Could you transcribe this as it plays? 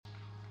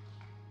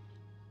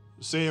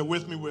Say it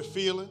with me with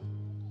feeling.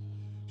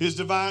 His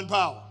divine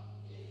power.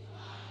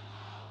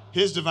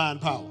 His divine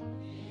power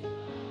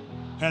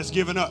has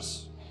given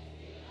us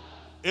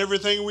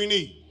everything we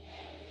need.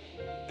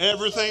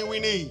 Everything we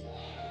need.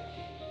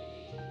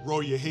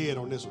 Roll your head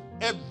on this one.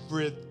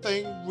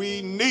 Everything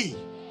we need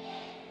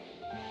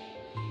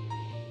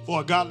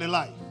for a godly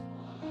life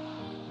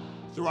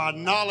through our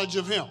knowledge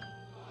of him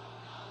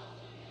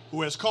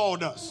who has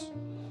called us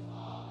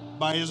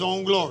by his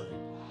own glory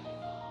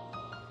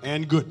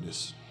and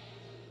goodness.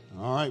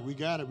 All right, we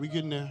got it. We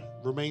getting there.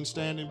 Remain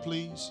standing,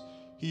 please.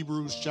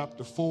 Hebrews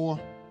chapter 4,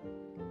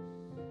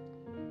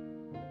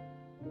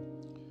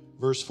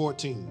 verse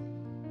 14.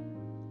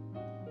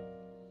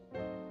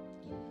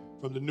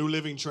 From the New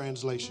Living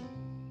Translation.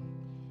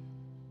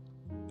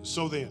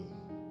 So then,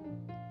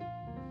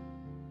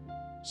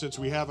 since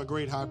we have a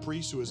great high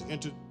priest who has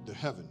entered the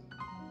heaven,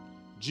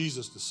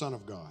 Jesus, the Son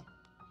of God,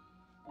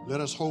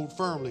 let us hold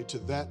firmly to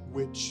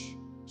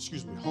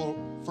hold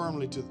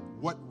firmly to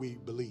what we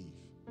believe.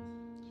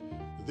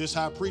 This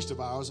high priest of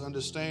ours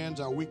understands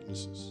our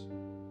weaknesses,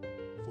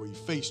 for he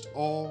faced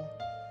all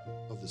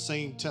of the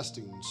same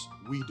testings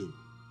we do,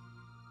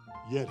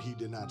 yet he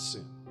did not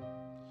sin.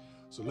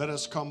 So let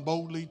us come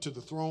boldly to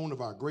the throne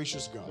of our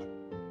gracious God.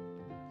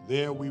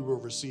 There we will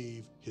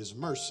receive his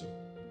mercy,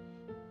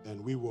 and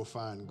we will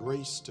find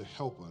grace to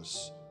help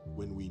us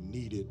when we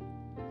need it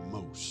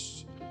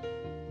most.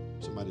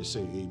 Somebody say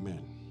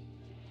amen.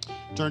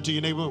 Turn to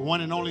your neighbor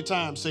one and only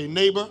time. Say,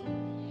 neighbor,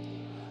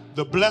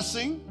 the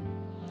blessing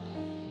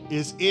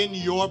is in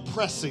your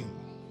pressing.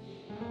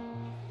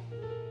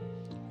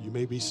 You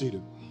may be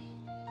seated.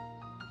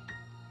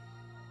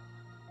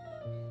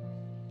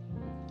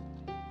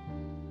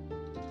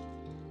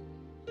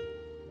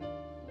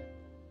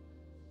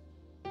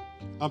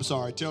 I'm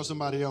sorry. Tell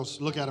somebody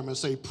else. Look at them and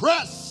say,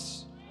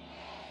 press.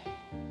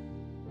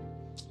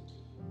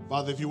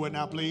 Father, if you would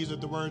now please,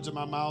 let the words of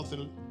my mouth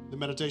and the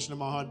meditation of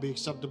my heart be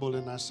acceptable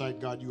in thy sight.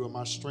 God, you are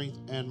my strength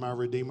and my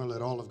redeemer.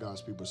 Let all of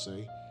God's people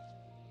say,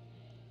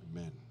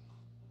 amen.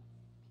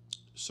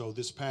 So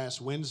this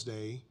past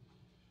Wednesday,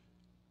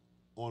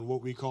 on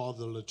what we call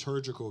the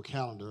liturgical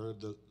calendar,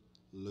 the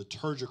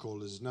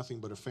liturgical is nothing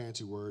but a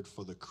fancy word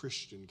for the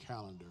Christian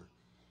calendar.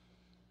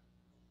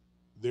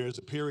 There's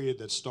a period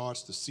that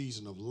starts the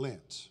season of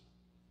Lent.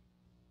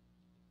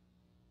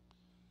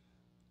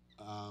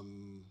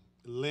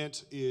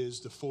 Lent is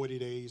the 40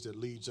 days that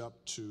leads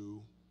up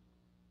to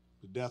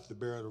the death, the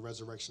burial, the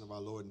resurrection of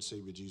our Lord and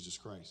Savior Jesus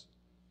Christ.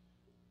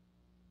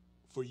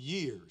 For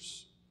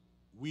years,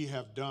 we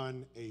have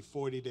done a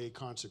 40-day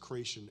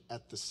consecration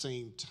at the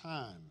same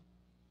time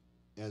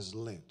as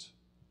Lent.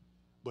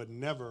 But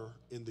never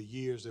in the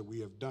years that we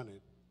have done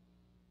it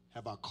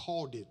have I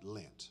called it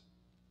Lent.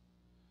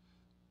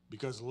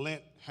 Because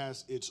Lent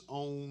has its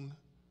own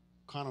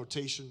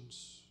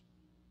connotations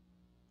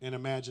and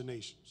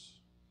imaginations.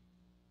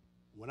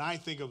 When I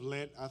think of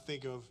Lent, I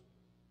think of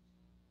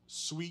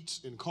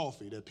sweets and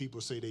coffee that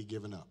people say they've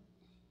given up.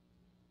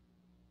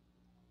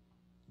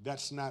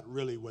 That's not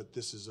really what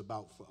this is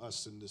about for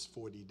us in this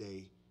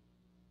 40-day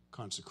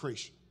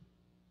consecration.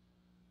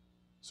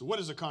 So what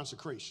is a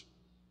consecration?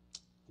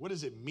 What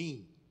does it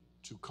mean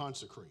to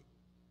consecrate?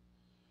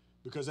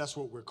 Because that's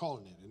what we're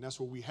calling it, and that's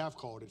what we have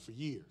called it for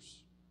years.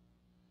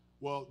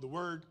 Well, the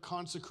word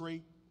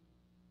consecrate,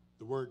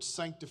 the word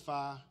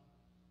sanctify,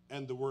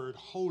 and the word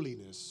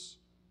holiness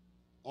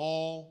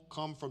all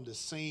come from the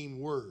same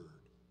word,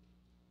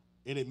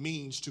 and it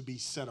means to be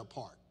set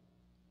apart.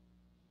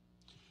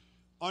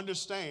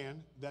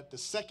 Understand that the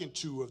second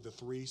two of the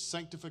three,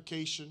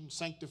 sanctification,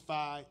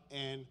 sanctify,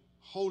 and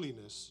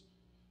holiness,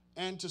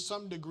 and to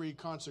some degree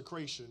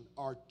consecration,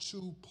 are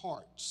two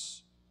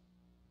parts.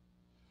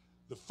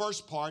 The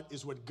first part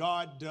is what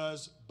God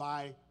does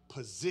by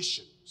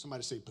position.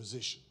 Somebody say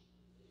position.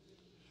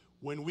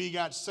 When we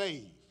got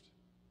saved,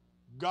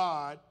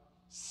 God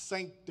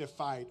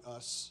sanctified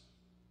us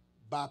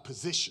by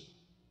position.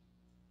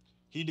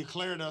 He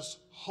declared us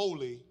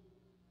holy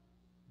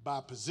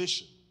by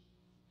position.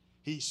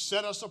 He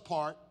set us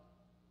apart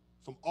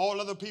from all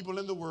other people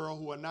in the world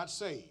who are not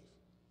saved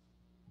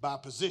by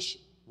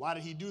position. Why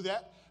did he do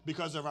that?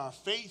 Because of our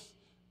faith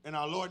in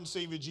our Lord and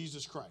Savior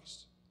Jesus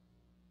Christ.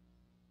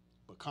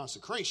 But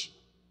consecration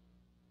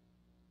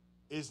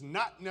is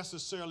not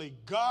necessarily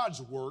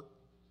God's work,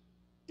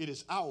 it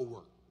is our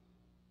work.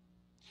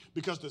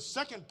 Because the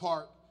second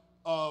part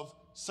of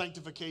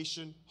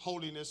sanctification,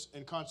 holiness,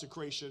 and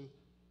consecration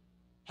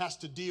has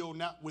to deal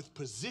not with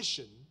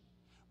position,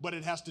 but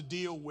it has to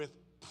deal with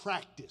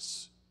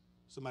practice.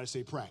 Somebody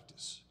say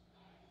practice.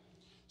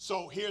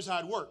 So here's how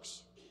it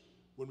works.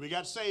 When we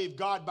got saved,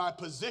 God by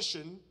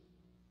position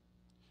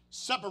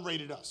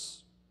separated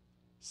us,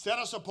 set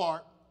us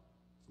apart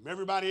from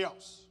everybody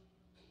else.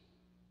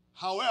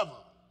 However,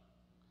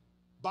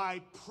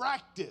 by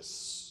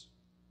practice,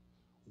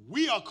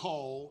 we are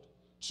called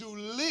to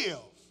live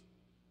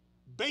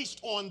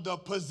based on the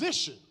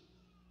position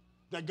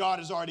that God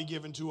has already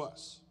given to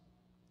us.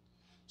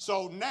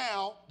 So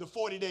now the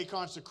 40-day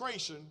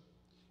consecration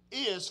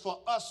is for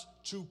us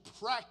to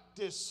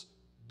practice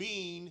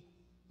being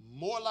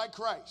more like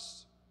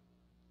Christ,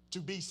 to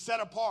be set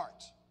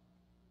apart,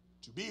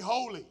 to be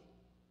holy,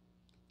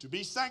 to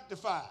be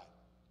sanctified.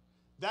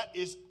 That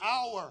is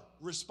our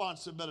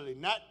responsibility,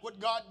 not what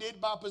God did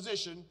by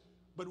position,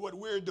 but what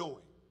we're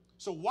doing.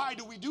 So why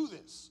do we do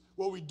this?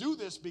 Well, we do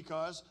this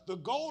because the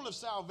goal of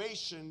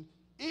salvation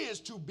is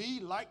to be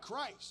like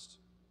Christ.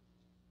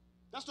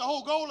 That's the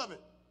whole goal of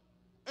it.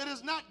 It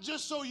is not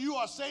just so you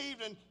are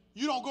saved and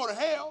you don't go to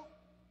hell.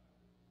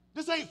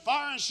 This ain't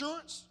fire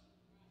insurance.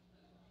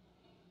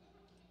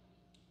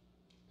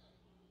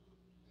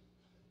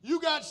 You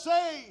got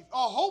saved,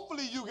 or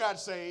hopefully you got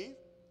saved,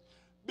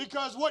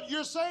 because what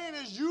you're saying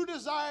is you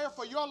desire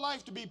for your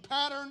life to be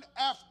patterned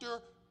after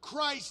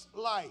Christ's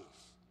life.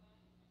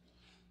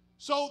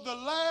 So the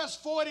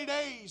last 40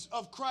 days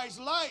of Christ's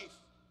life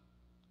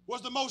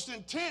was the most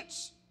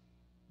intense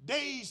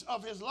days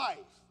of his life.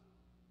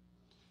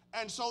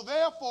 And so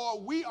therefore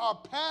we are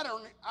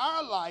patterning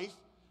our life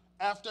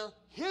after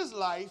his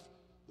life,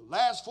 the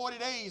last 40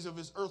 days of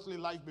his earthly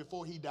life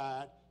before he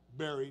died,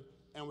 buried,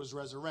 and was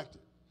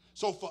resurrected.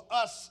 So for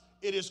us,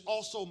 it is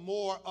also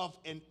more of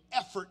an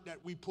effort that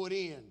we put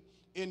in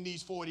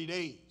these 40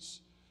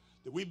 days,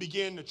 that we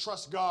begin to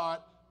trust God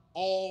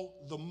all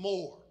the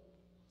more.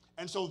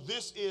 And so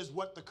this is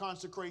what the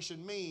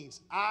consecration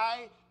means.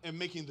 I am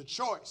making the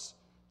choice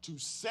to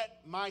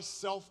set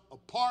myself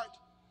apart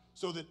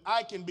so that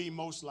I can be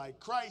most like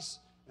Christ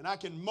and I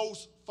can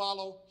most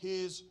follow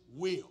his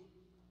will.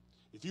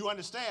 If you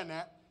understand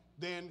that,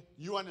 then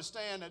you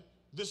understand that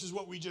this is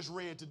what we just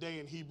read today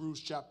in Hebrews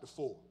chapter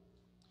 4.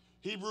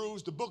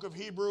 Hebrews, the book of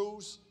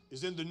Hebrews,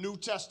 is in the New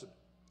Testament.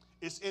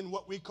 It's in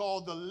what we call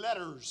the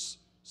letters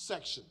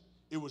section.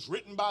 It was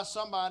written by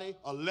somebody,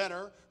 a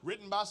letter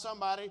written by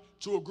somebody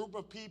to a group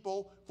of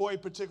people for a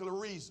particular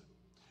reason.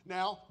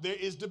 Now, there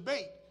is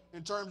debate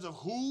in terms of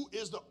who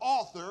is the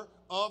author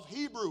of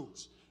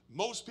Hebrews.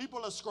 Most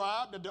people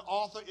ascribe that the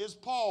author is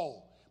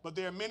Paul, but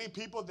there are many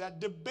people that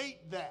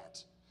debate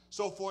that.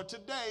 So for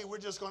today, we're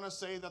just going to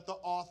say that the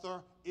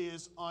author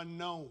is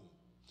unknown.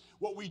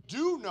 What we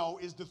do know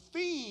is the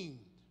theme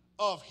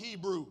of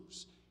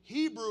Hebrews.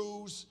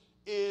 Hebrews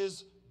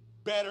is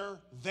better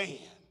than.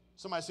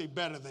 Somebody say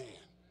better than.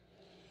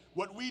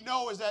 What we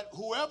know is that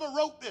whoever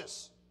wrote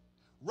this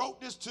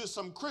to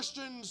some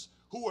Christians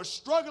who were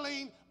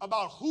struggling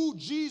about who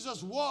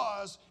Jesus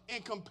was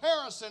in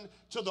comparison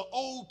to the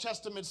Old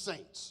Testament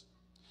saints.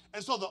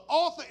 And so the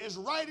author is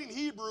writing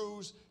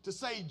Hebrews to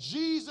say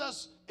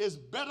Jesus is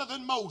better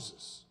than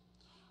Moses.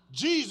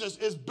 Jesus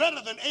is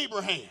better than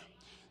Abraham.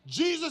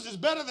 Jesus is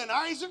better than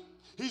Isaac.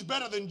 He's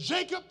better than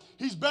Jacob.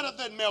 He's better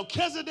than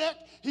Melchizedek.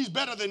 He's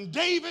better than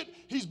David.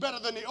 He's better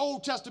than the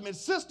Old Testament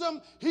system.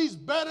 He's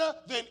better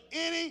than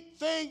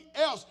anything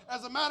else.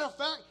 As a matter of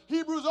fact,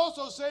 Hebrews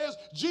also says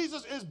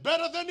Jesus is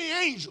better than the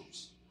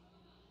angels.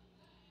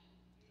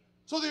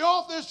 So the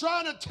author is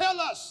trying to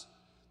tell us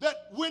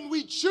that when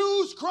we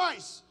choose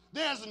Christ,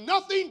 there's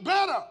nothing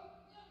better,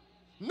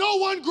 no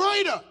one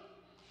greater,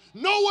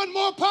 no one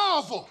more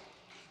powerful,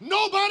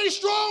 nobody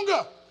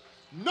stronger,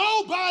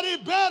 nobody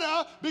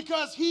better,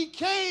 because he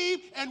came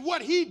and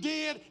what he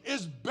did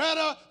is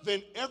better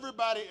than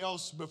everybody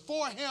else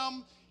before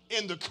him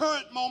in the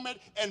current moment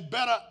and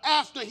better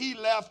after he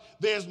left.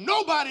 There's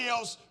nobody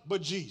else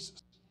but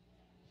Jesus.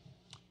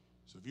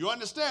 So if you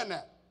understand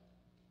that,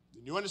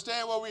 then you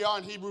understand where we are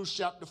in Hebrews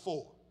chapter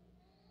 4.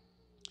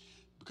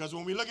 Because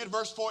when we look at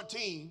verse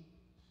 14,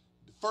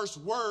 the first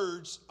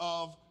words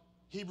of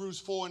Hebrews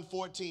 4 and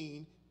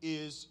 14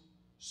 is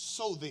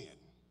so then.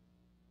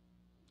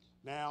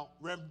 Now,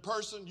 Reverend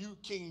Person, you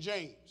King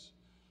James.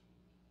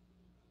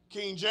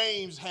 King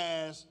James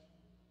has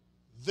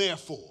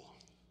therefore.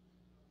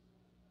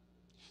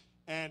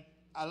 And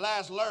I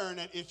last learned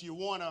that if you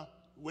want to,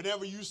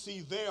 whenever you see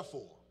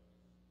therefore,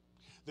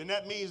 then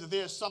that means that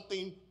there's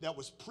something that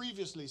was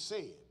previously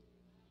said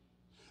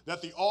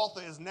that the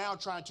author is now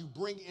trying to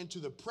bring into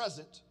the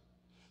present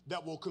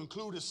that will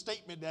conclude a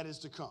statement that is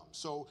to come.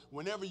 So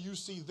whenever you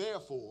see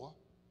therefore,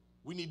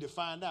 we need to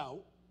find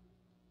out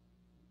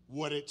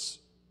what it's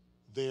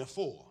there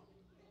for.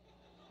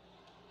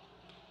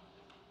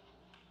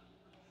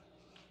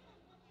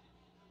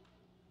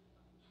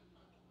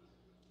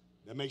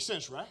 That makes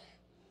sense, right?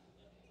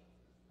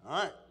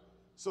 All right.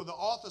 So the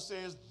author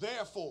says,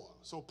 therefore.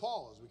 So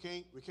pause.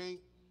 We can't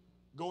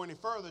go any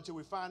further until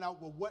we find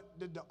out, well, what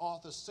did the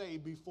author say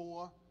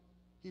before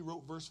he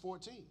wrote verse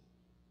 14?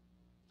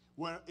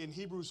 Where in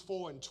Hebrews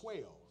 4 and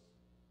 12,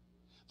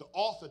 the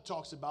author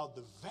talks about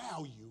the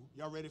value,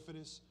 y'all ready for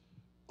this,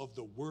 of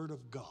the word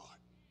of God.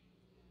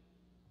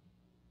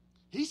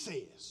 He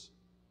says,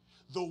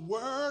 the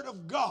word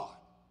of God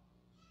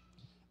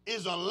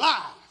is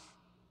alive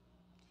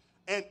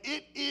and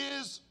it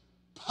is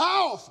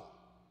powerful.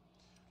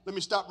 Let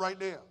me stop right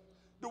there.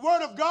 The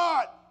word of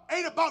God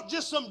ain't about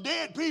just some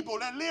dead people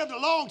that lived a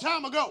long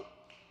time ago.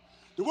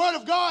 The word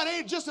of God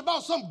ain't just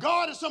about some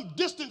God in some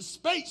distant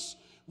space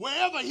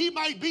wherever he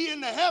might be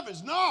in the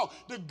heavens. No,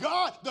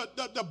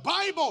 the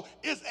Bible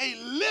is a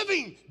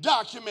living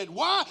document.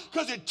 Why?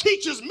 Because it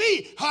teaches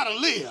me how to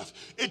live.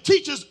 It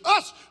teaches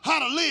us how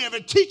to live.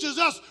 It teaches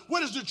us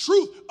what is the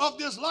truth of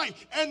this life.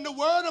 And the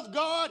word of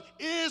God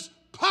is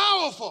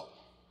powerful.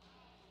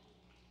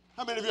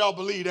 How many of y'all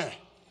believe that?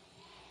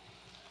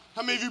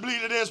 How many of you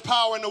believe that there's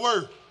power in the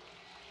word?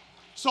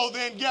 So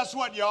then guess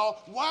what,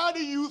 y'all? Why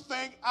do you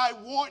think I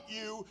want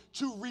you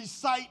to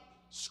recite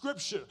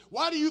Scripture?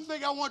 Why do you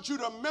think I want you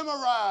to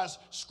memorize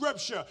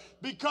Scripture?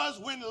 Because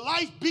when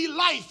life be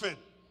lifing,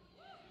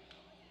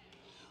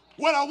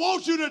 what I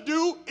want you to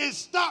do is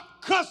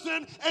stop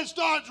cussing and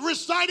start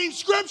reciting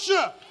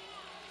Scripture.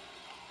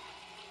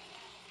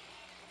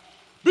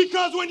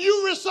 Because when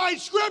you recite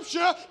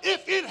Scripture,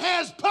 if it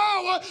has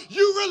power,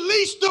 you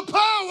release the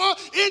power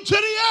into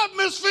the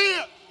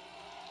atmosphere.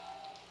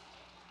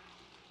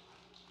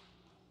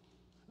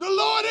 The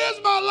Lord is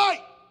my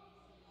light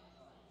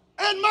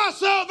and my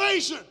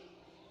salvation.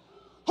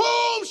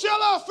 Whom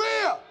shall I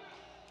fear?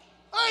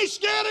 I ain't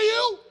scared of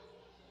you.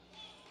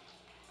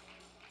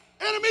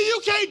 Enemy,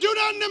 you can't do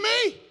nothing to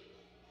me.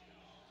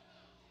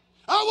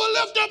 I will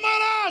lift up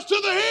mine eyes to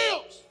the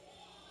hills,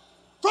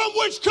 from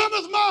which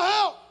cometh my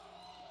help.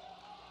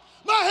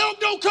 My help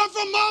don't come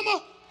from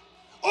mama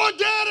or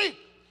daddy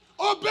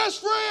or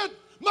best friend.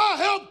 My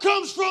help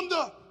comes from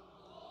the...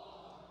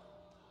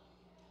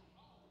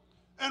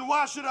 And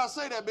why should I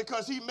say that?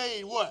 Because he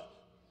made what?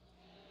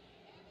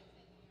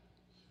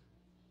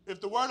 If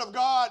the word of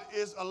God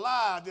is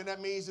alive, then that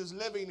means it's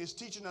living, it's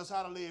teaching us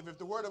how to live. If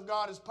the word of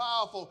God is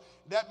powerful,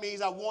 that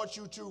means I want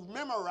you to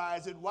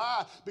memorize it.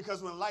 Why?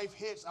 Because when life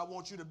hits, I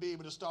want you to be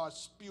able to start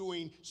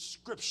spewing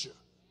Scripture.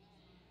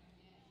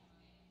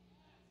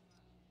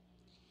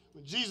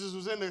 When Jesus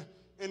was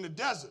in the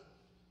desert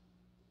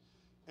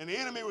and the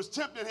enemy was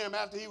tempting him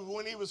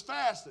when he was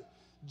fasting,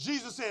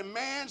 Jesus said,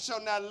 man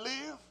shall not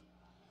live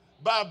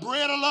by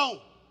bread alone,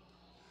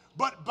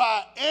 but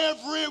by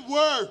every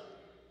word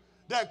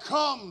that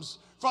comes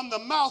from the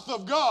mouth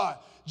of God.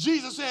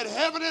 Jesus said,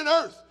 heaven and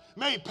earth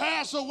may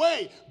pass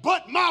away,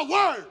 but my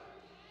word.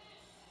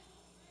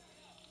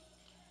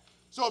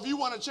 So if you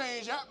want to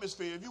change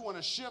atmosphere, if you want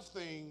to shift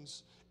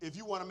things, if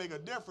you want to make a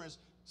difference,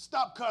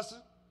 stop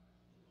cussing.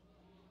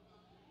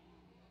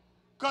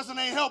 Cussing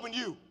ain't helping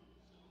you.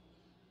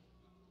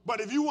 But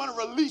if you want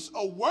to release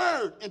a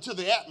word into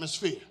the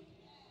atmosphere,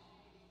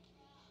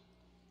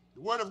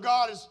 the word of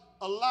God is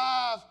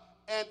alive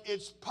and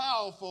it's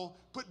powerful.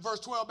 Put verse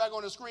 12 back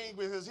on the screen,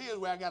 because here's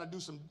where I got to do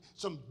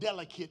some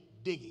delicate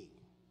digging.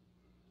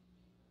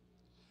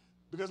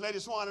 Because Lady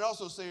Swann, it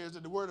also says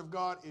that the word of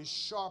God is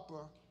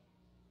sharper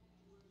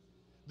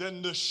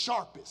than the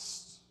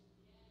sharpest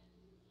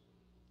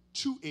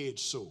two-edged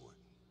sword.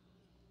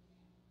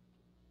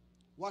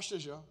 Watch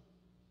this, y'all.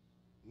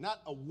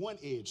 Not a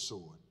one-edged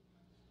sword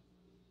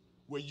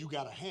where you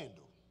got a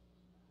handle.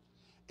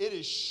 It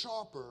is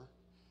sharper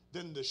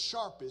than the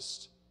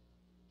sharpest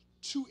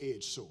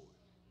two-edged sword,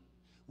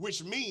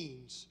 which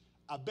means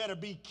I better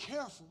be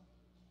careful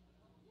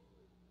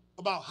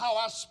about how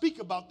I speak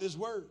about this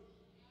word.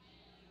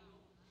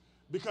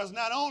 Because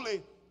not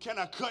only can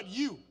I cut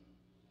you,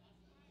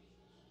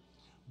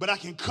 but I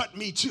can cut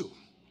me too.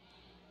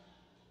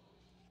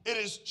 It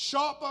is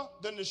sharper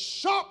than the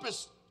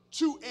sharpest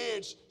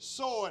two-edged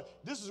sword.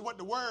 This is what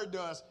the word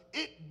does.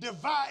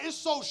 It's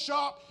so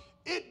sharp,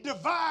 it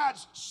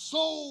divides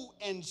soul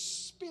and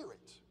spirit.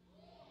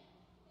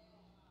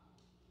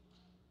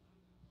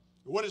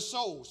 What is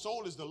soul?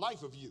 Soul is the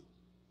life of you.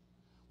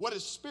 What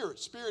is spirit?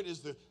 Spirit is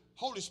the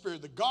Holy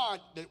Spirit, the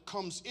God that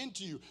comes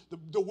into you.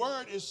 The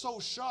word is so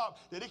sharp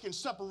that it can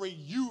separate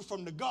you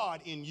from the God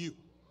in you.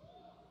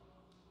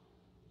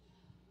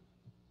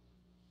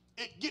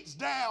 It gets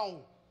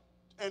down,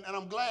 and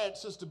I'm glad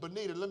Sister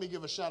Benita, let me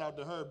give a shout out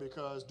to her,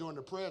 because during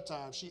the prayer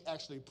time, she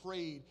actually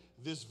prayed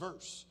this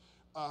verse.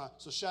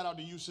 So shout out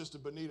to you, Sister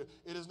Benita.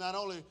 It is not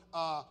only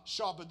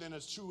sharper than a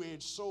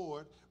two-edged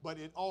sword, but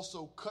it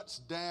also cuts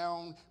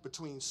down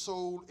between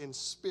soul and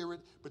spirit,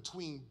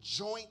 between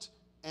joint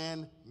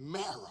and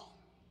marrow.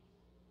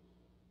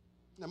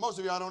 Now, most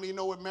of y'all don't even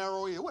know what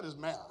marrow is. What is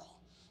marrow?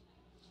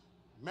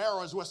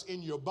 Marrow is what's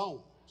in your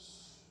bones.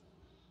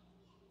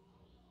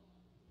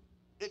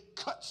 It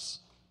cuts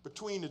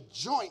between the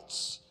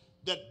joints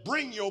that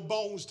bring your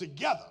bones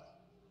together,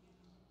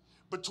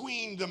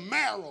 between the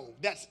marrow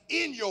that's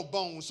in your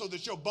bones so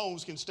that your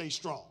bones can stay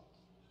strong.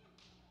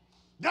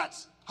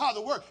 That's how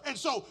the word. And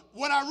so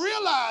what I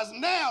realize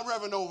now,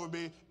 Reverend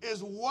Overby,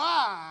 is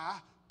why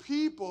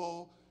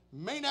people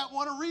may not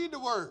want to read the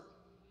word.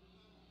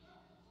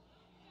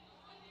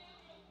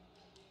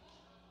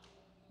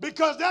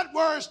 Because that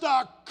word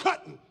starts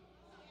cutting.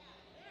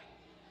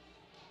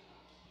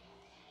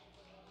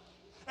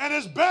 And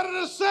it's better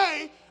to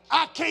say,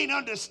 I can't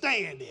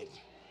understand it.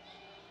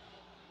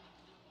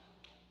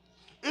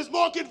 It's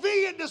more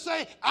convenient to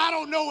say, I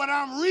don't know what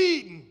I'm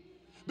reading.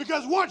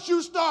 Because once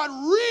you start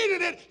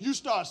reading it, you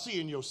start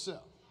seeing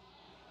yourself.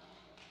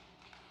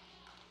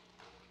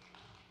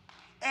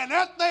 And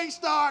that thing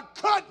start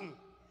cutting.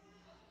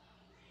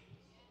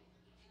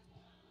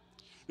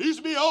 It used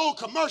to be an old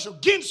commercial,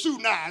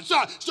 Ginsu knives.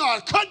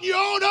 Start cutting you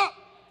on up.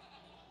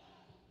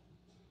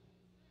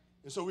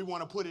 And so we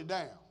want to put it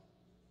down.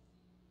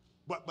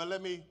 But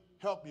let me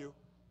help you.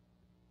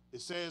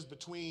 It says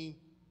between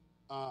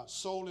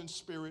soul and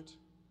spirit,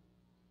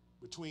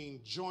 between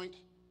joint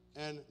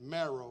and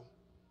marrow.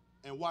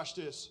 And watch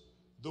this.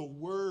 The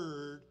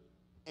word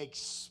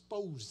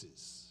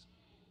exposes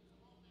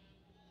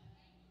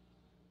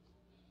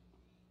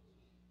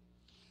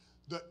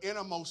the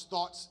innermost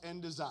thoughts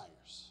and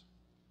desires.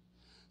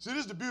 See,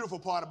 this is the beautiful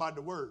part about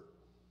the word.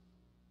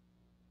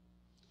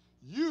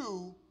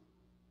 You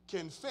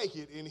can fake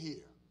it in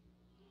here.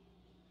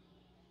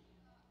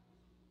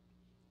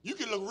 You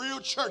can look real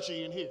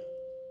churchy in here.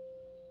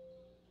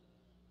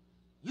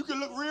 You can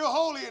look real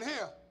holy in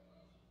here.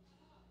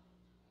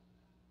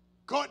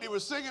 Courtney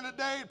was singing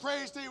today,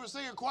 praise team was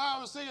singing, choir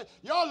was singing.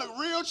 Y'all look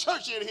real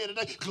churchy in here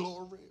today.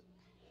 Glory.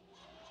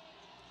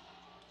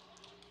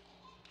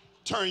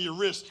 Turn your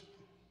wrist.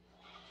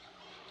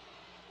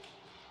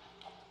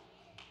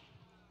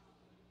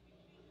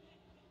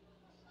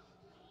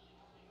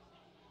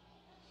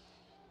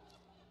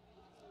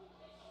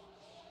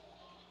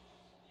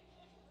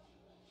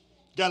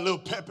 Got a little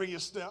pep in your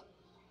step.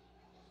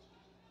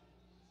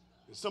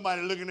 And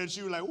somebody looking at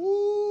you like,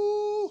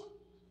 ooh,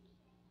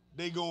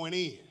 they going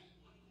in.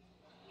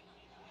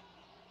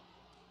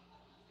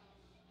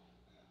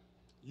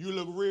 You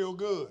look real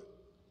good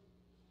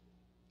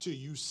till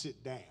you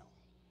sit down.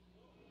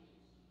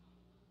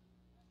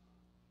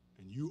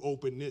 And you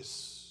open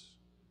this.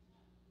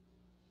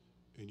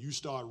 And you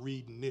start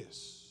reading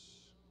this.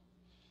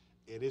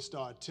 And it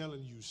start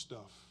telling you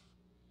stuff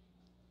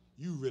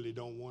you really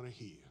don't want to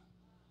hear.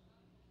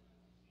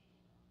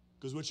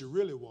 Because what you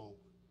really want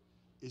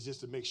is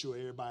just to make sure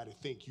everybody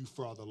think you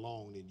further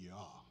along than you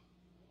are.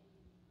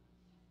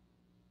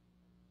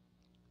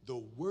 The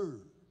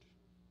word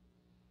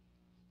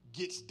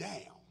gets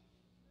down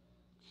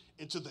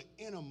into the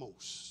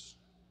innermost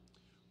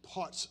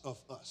parts of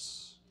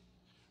us.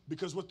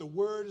 Because what the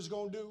word is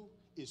going to do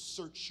is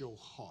search your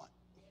heart.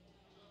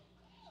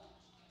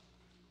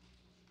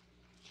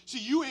 See,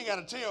 you ain't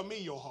got to tell me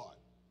your heart.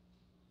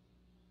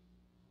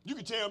 You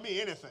can tell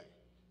me anything.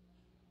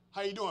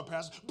 How you doing,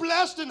 Pastor?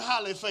 Blessed and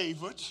highly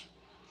favored.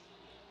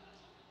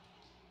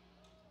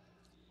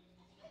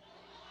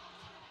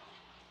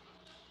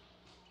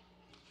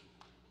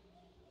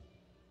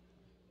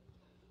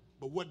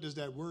 But what does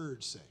that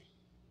word say?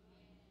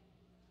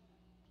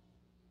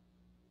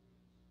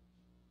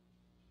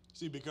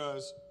 See,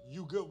 because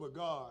you good with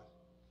God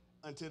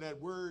until that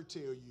word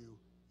tell you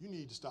you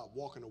need to stop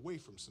walking away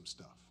from some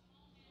stuff.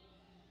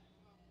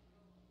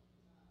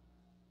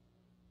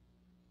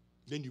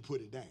 Then you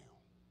put it down.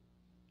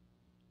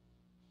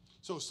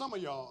 So some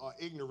of y'all are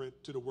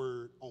ignorant to the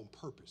word on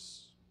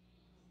purpose.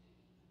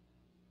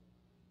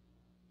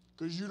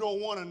 Because you don't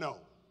want to know.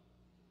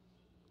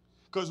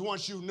 Because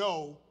once you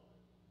know,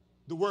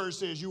 the word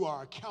says you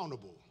are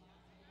accountable.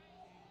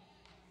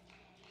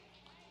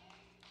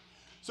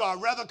 So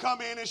I'd rather come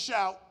in and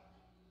shout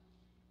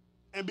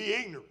and be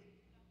ignorant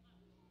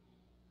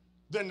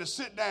than to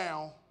sit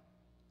down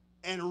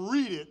and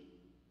read it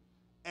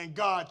and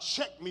God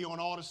check me on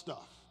all the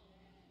stuff.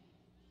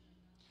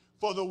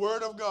 For the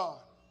word of God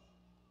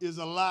is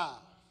alive.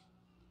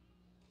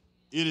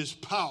 It is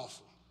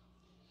powerful.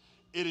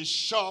 It is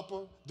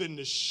sharper than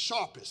the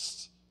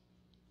sharpest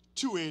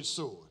two-edged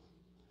sword.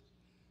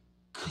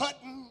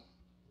 Cutting,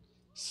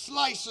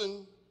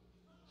 slicing,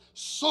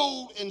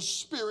 soul and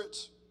spirit,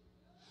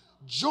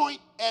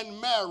 joint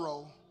and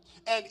marrow,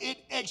 and it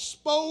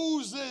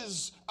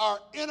exposes our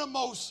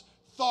innermost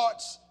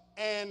thoughts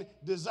and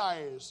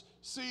desires.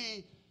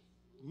 See,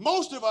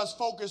 most of us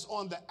focus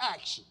on the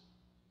action,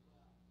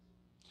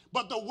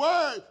 but the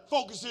word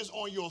focuses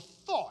on your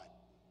thought.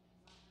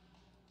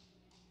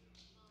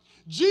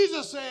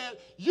 Jesus said,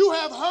 you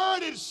have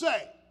heard it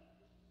say,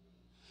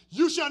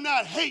 you shall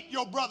not hate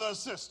your brother or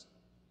sister.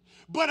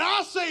 But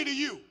I say to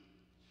you,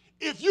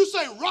 if you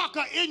say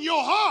Raka in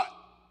your heart,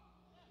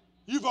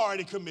 you've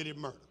already committed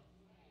murder.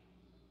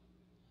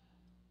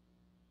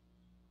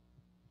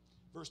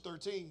 Verse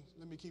 13,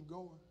 let me keep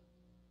going.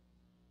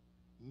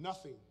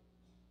 Nothing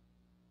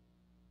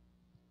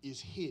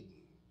is hidden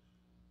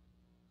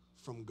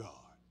from God.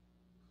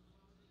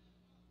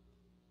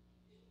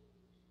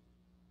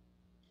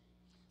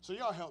 So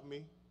y'all help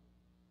me.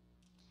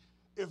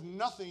 If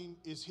nothing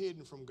is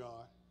hidden from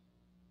God,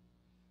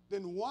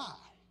 then why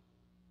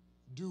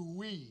do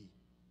we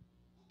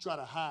try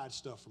to hide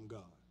stuff from God?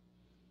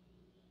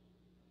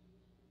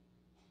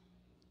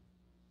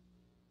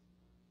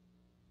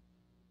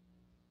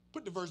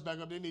 Put the verse back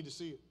up. They need to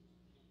see it.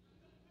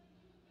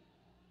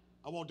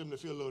 I want them to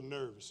feel a little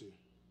nervous here.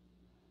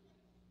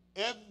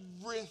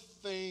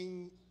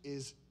 Everything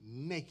is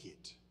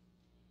naked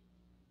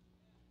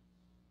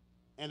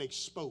and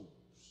exposed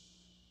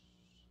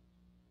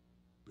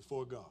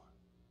before God,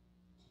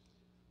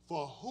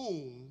 for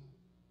whom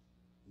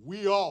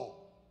we all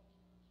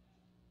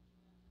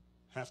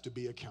have to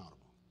be accountable.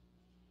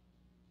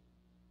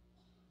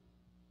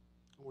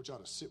 I want y'all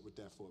to sit with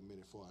that for a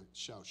minute before I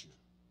shout you.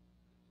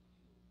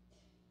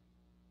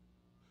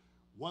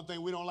 One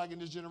thing we don't like in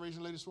this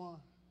generation, Lady Swann,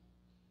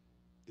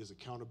 is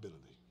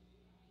accountability.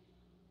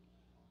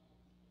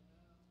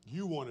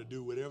 You want to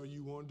do whatever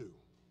you want to do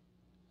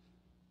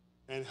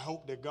and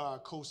hope that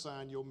God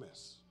co-sign your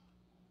mess.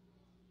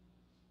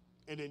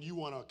 And then you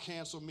want to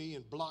cancel me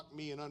and block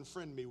me and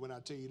unfriend me when I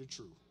tell you the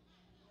truth.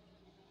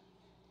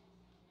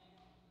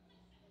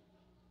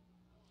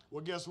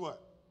 Well, guess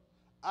what?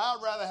 I'd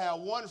rather have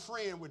one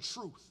friend with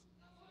truth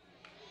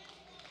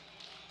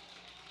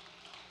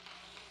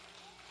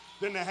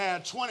than to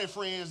have 20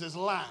 friends that's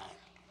lying.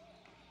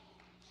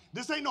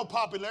 This ain't no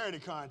popularity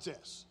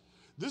contest.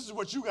 This is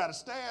what you got to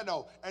stand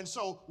on. And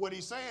so what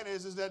he's saying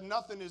is that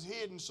nothing is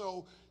hidden.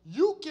 So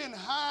you can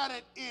hide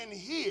it in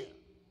here.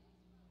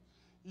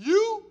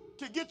 You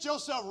can get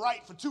yourself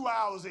right for 2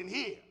 hours in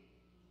here.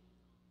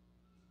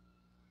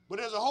 But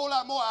there's a whole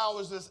lot more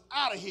hours that's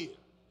out of here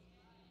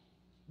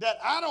that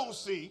I don't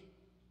see,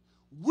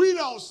 we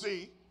don't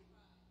see,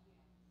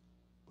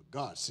 but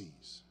God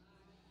sees.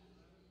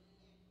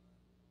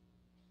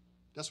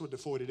 That's what the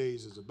 40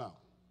 days is about.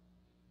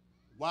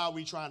 Why are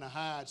we trying to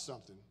hide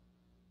something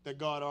that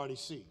God already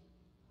sees?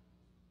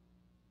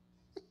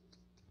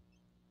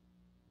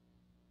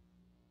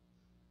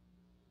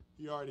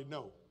 He already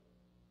know.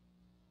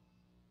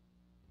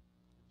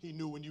 He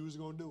knew when you was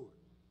going to do it.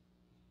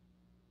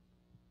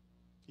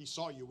 He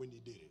saw you when you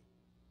did it.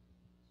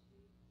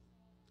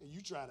 And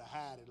you try to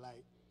hide it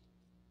like,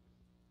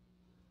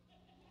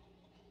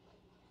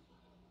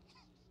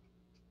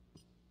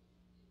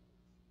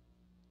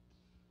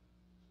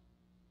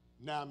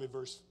 now I'm in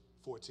verse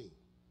 14.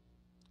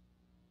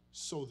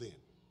 So then,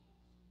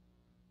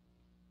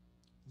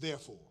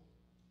 therefore,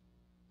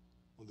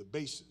 on the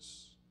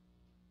basis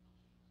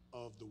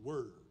of the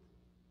word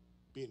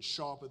being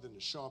sharper than the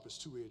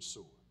sharpest two-edged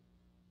sword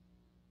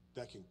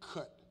that can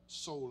cut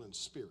soul and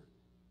spirit,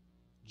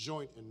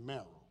 joint and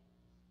marrow,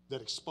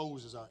 that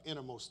exposes our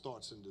innermost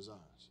thoughts and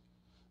desires,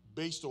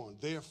 based on,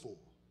 therefore,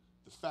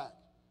 the fact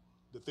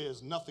that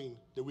there's nothing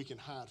that we can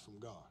hide from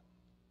God,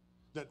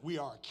 that we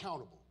are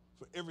accountable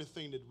for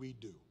everything that we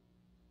do.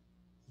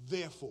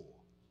 Therefore,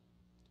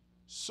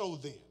 so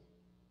then,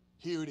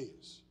 here it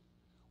is.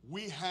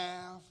 We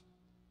have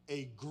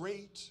a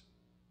great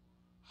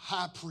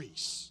high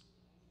priest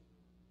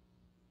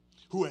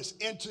who has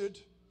entered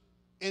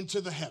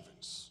into the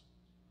heavens,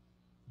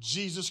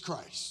 Jesus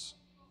Christ.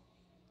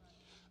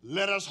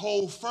 Let us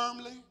hold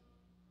firmly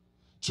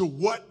to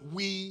what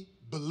we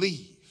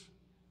believe.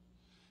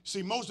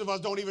 See, most of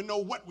us don't even know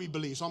what we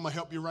believe, so I'm going to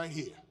help you right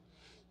here.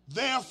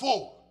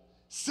 Therefore,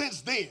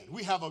 since then,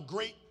 we have a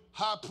great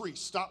high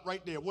priest. Stop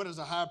right there. What is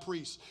a high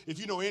priest? If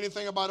you know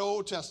anything about the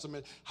Old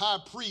Testament, high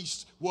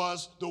priest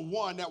was the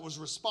one that was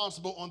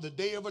responsible on the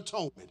Day of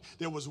Atonement.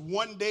 There was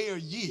one day a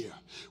year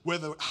where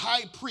the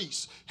high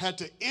priest had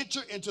to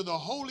enter into the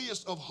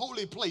holiest of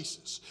holy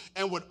places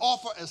and would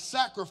offer a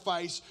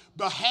sacrifice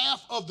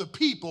behalf of the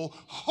people,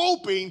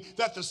 hoping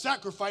that the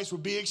sacrifice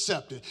would be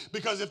accepted.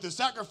 Because if the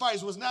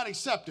sacrifice was not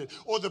accepted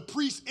or the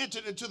priest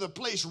entered into the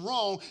place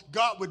wrong,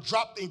 God would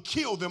drop and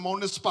kill them on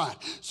the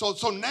spot. So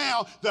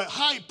now the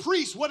high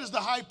priest, what is the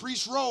high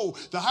priest's role?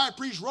 The high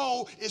priest's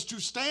role is to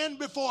stand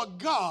before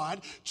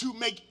God to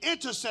make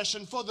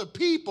intercession for the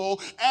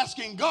people,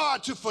 asking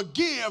God to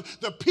forgive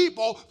the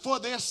people for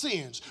their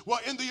sins. Well,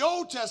 in the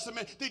Old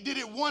Testament, they did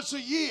it once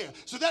a year.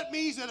 So that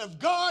means that if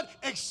God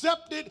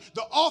accepted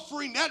the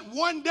offering that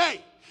one day,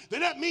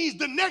 then that means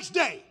the next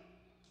day,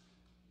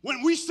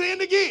 when we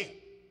sinned again,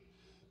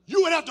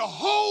 you would have to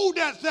hold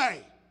that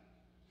thing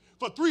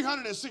for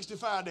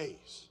 365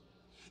 days.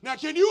 Now,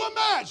 can you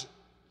imagine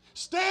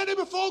standing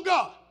before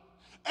God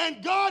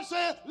and God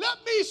said,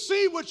 let me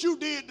see what you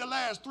did the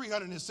last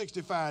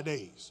 365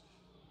 days?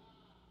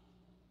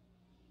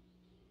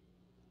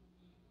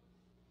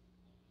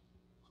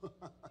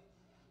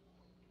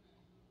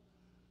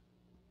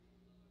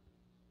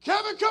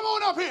 Kevin, come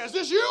on up here. Is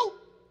this you?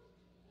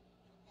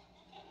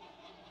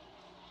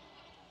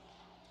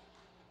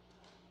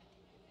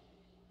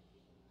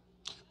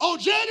 On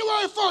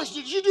January 1st,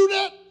 did you do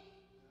that?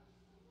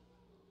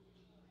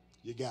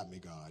 You got me,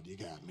 God. You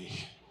got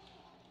me.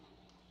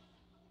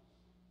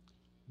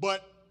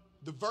 But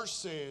the verse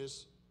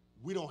says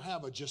we don't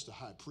have just a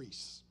high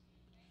priest.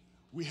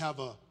 We have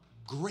a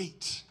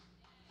great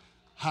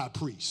high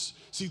priest.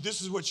 See,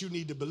 this is what you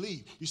need to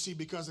believe. You see,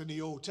 because in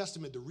the Old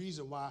Testament, the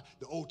reason why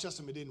the Old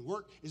Testament didn't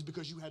work is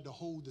because you had to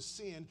hold the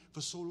sin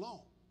for so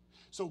long.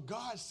 So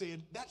God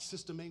said that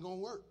system ain't going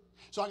to work.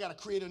 So I got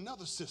to create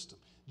another system.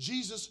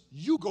 Jesus,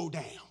 you go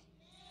down.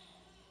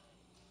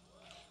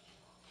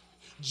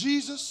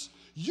 Jesus,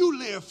 you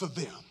live for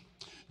them.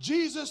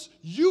 Jesus,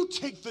 you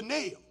take the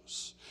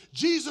nails.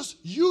 Jesus,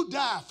 you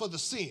die for the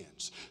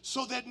sins.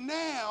 So that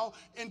now,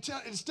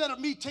 instead of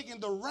me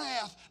taking the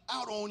wrath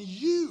out on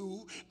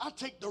you, I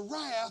take the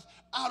wrath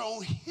out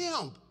on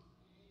him.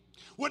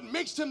 What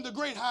makes him the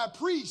great high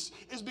priest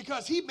is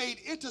because he made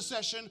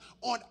intercession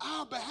on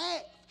our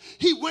behalf.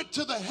 He went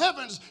to the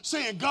heavens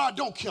saying, God,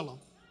 don't kill him.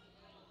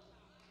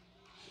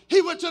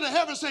 He went to the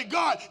heavens and said,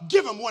 God,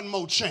 give them one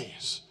more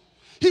chance.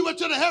 He went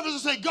to the heavens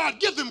and said, God,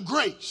 give them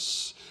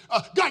grace.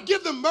 God,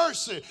 give them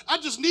mercy. I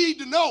just need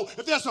to know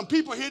if there's some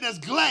people here that's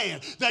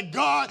glad that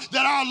God,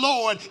 that our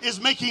Lord is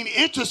making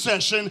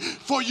intercession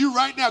for you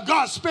right now.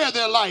 God, spare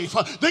their life.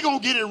 They're going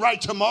to get it right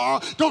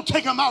tomorrow. Don't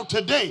take them out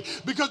today.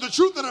 Because the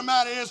truth of the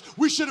matter is,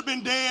 we should have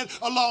been dead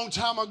a long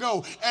time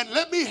ago. And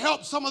let me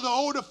help some of the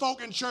older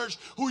folk in church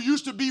who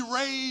used to be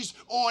raised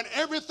on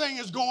everything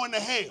is going to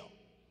hell.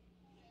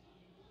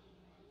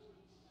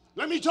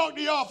 Let me talk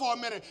to y'all for a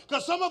minute,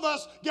 because some of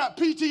us got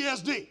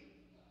PTSD.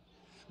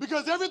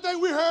 Because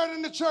everything we heard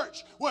in the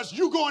church was,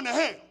 you going to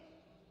hell.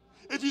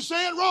 If you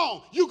say it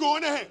wrong, you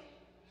going to hell.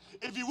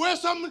 If you wear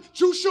something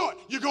too short,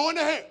 you're going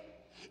to hell.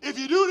 If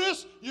you do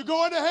this, you're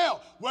going to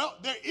hell. Well,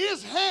 there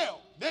is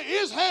hell. There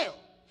is hell.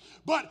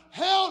 But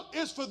hell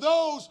is for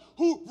those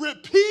who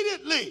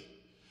repeatedly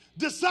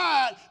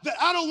decide that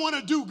I don't want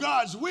to do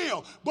God's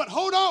will. But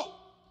hold on.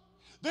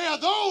 There are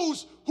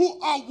those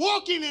who are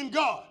walking in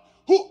God,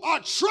 who are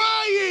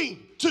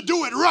trying to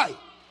do it right.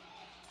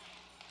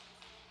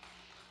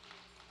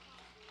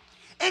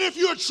 And if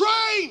you're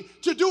trying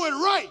to do it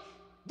right,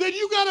 then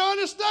you got to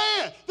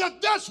understand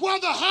that that's why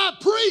the high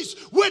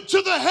priest went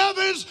to the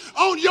heavens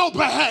on your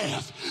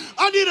behalf.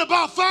 I need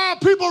about 5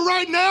 people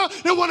right now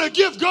that want to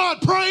give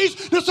God praise,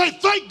 to say,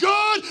 thank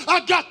God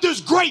I got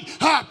this great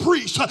high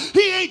priest.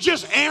 He ain't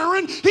just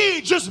Aaron. He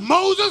ain't just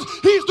Moses.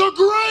 He's the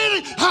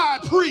great high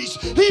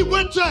priest. He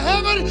went to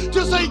heaven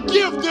to say,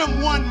 give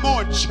them one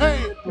more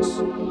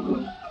chance.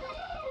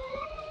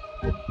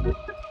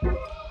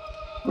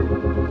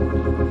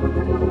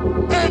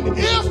 And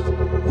if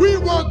we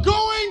were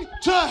going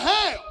to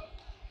hell,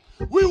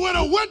 we would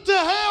have went to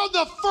hell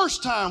the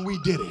first time we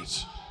did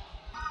it.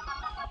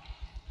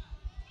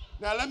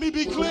 Now, let me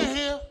be clear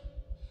here.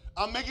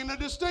 I'm making a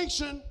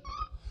distinction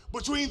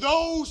between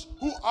those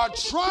who are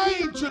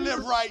trying to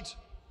live right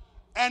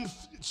and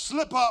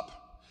slip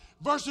up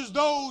versus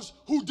those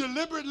who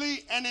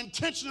deliberately and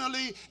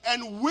intentionally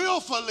and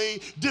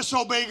willfully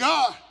disobey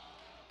God.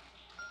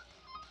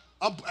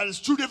 It's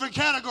 2 different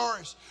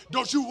categories.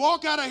 Don't you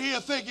walk out of here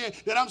thinking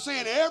that I'm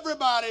saying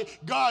everybody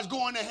God's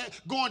going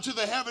to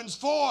the heavens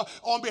for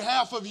on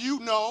behalf of you.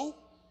 No.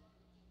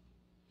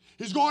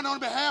 He's going on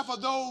behalf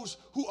of those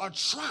who are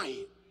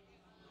trying.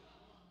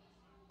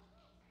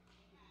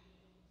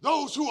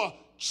 Those who are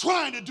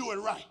trying to do it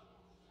right.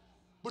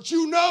 But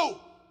you know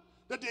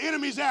that the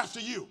enemy's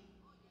after you.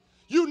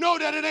 You know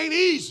that it ain't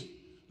easy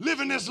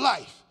living this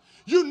life.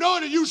 You know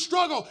that you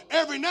struggle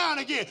every now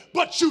and again,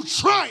 but you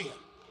trying.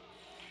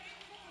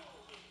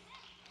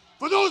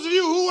 For those of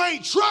you who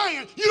ain't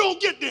trying, you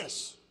don't get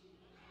this.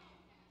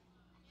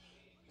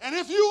 And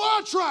if you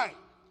are trying,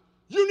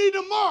 you need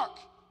to mark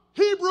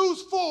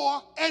Hebrews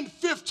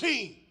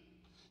 4:15.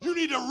 You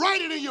need to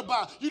write it in your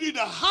Bible. You need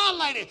to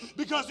highlight it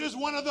because it's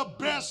one of the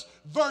best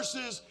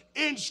verses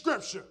in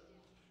Scripture.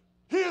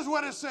 Here's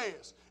what it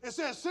says. It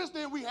says, since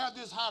then we have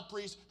this high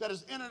priest that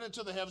has entered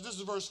into the heavens. This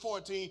is verse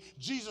 14.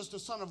 Jesus, the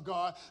Son of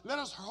God. Let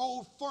us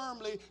hold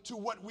firmly to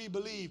what we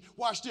believe.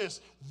 Watch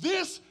this.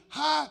 This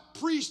high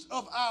priest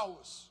of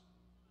ours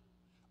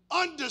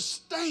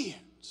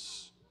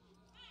understands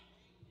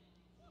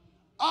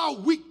our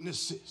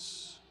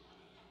weaknesses.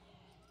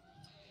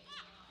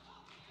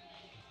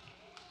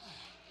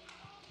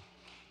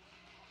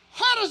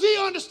 How does he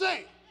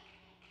understand?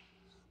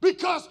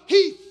 Because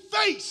he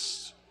faced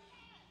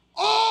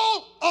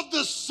all of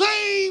the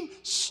same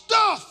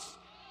stuff.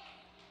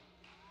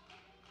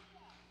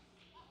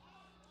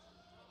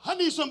 I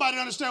need somebody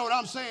to understand what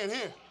I'm saying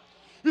here.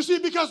 You see,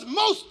 because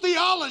most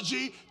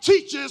theology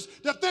teaches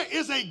that there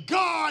is a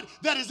God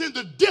that is in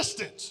the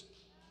distance.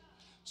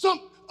 Some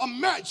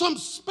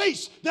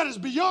space that is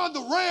beyond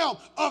the realm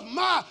of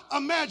my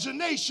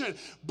imagination.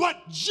 But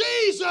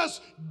Jesus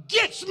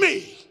gets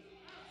me.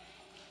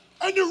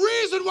 And the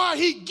reason why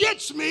he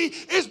gets me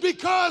is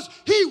because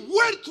he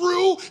went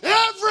through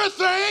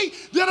everything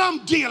that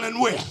I'm dealing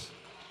with.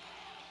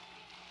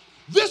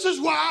 This is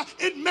why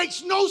it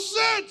makes no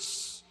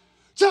sense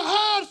to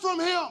hide from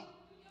him.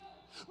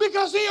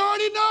 Because he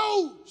already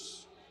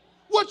knows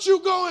what you're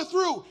going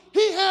through.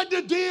 He had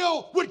to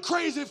deal with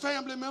crazy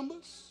family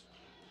members.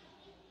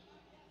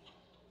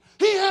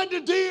 He had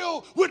to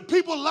deal with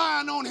people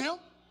lying on him.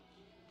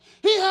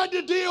 He had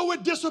to deal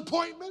with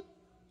disappointment.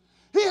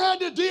 He had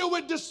to deal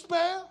with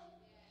despair.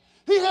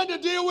 He had to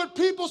deal with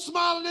people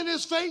smiling in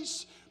his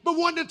face but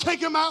wanting to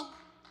take him out.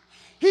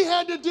 He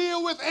had to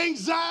deal with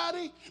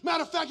anxiety.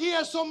 Matter of fact, he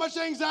had so much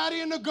anxiety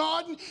in the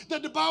garden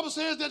that the Bible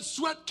says that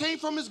sweat came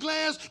from his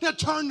glands that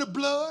turned to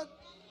blood.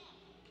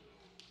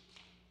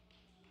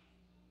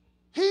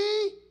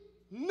 He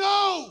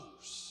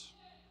knows.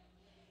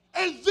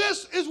 And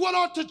this is what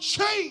ought to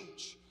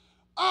change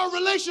our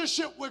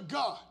relationship with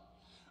God.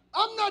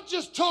 I'm not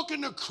just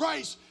talking to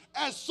Christ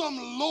as some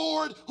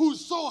Lord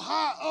who's so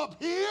high up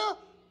here.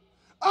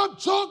 I'm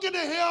talking to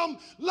him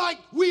like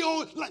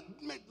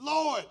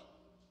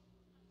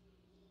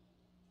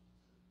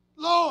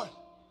Lord,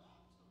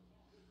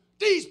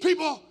 these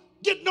people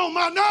getting on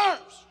my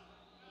nerves.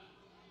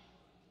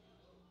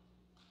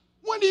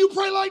 When do you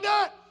pray like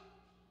that?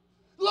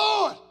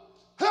 Lord,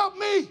 help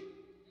me.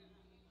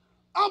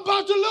 I'm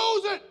about to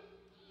lose it.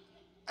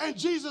 And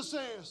Jesus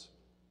says,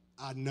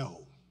 I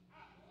know.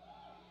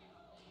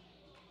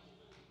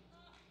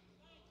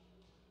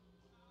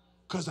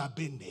 Because I've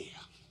been there.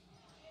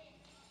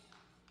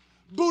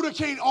 Buddha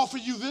can't offer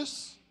you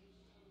this.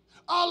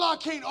 Allah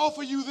can't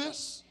offer you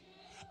this.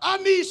 I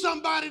need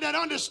somebody that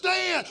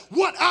understands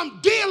what I'm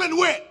dealing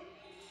with.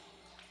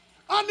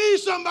 I need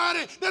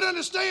somebody that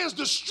understands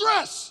the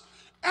stress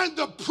and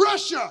the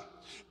pressure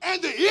and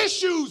the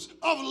issues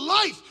of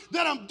life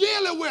that I'm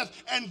dealing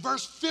with. And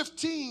verse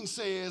 15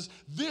 says,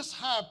 this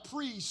high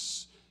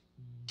priest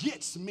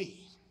gets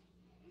me.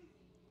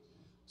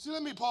 See,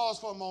 let me pause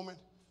for a moment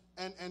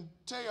and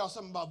tell y'all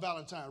something about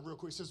Valentine real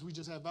quick, since we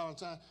just had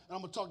Valentine. And I'm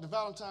going to talk to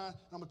Valentine, and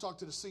I'm going to talk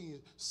to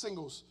the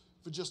singles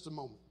for just a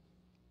moment.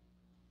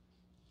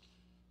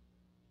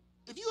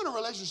 If you're in a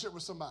relationship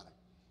with somebody,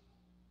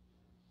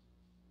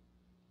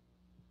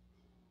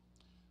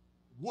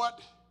 what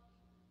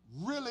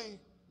really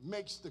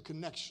makes the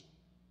connection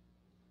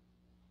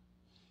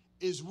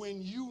is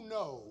when you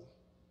know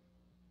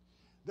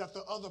that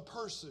the other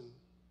person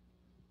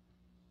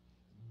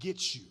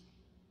gets you.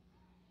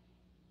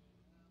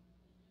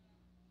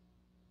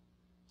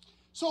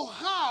 So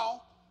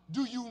how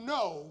do you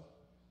know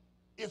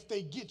if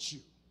they get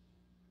you?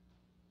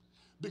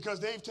 Because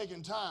they've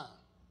taken time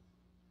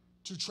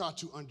to try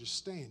to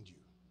understand you.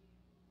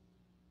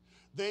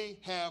 They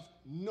have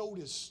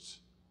noticed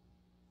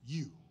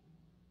you.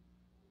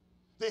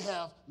 They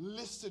have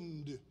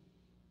listened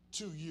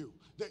to you.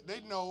 They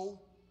know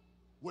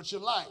what you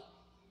like.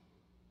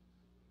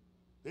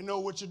 They know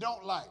what you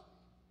don't like.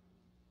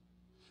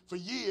 For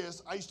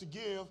years, I used to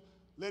give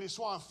Lady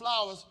Swann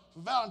flowers for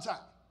Valentine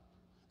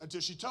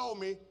until she told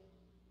me,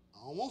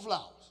 I don't want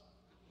flowers.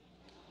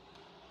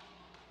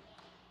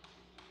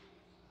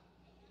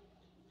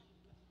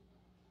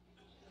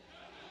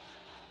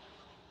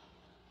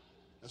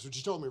 That's what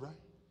you told me, right?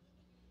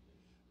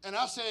 And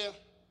I said,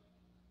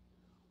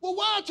 well,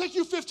 why it take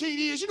you 15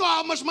 years? You know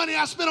how much money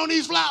I spent on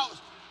these flowers?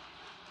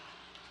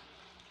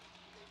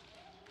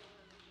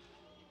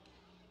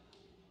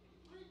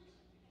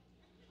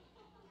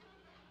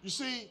 You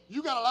see,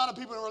 you got a lot of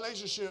people in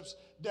relationships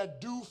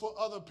that do for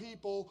other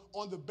people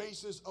on the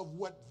basis of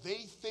what they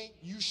think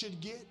you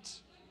should get.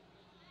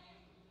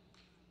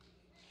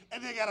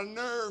 And they got a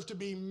nerve to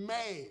be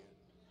mad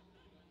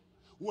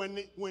when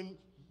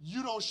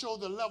you don't show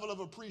the level of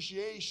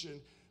appreciation,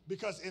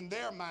 because in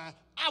their mind,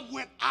 I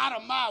went out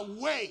of my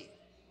way.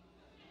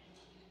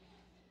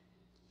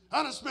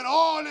 I done spent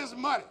all this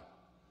money.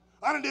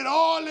 I done did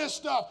all this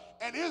stuff.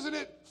 And isn't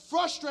it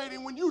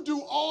frustrating when you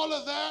do all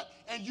of that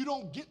and you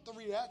don't get the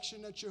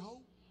reaction that you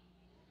hope?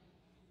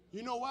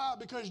 You know why?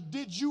 Because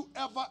did you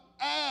ever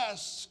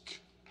ask,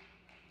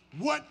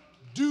 what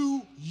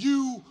do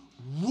you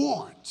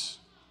want?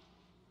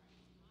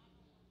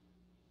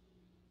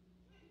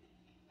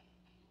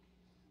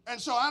 And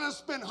so I done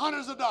spent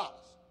hundreds of dollars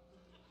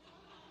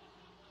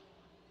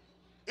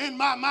in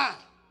my mind.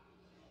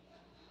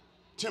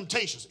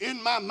 Temptations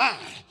in my mind.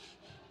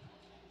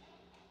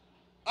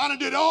 I done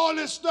did all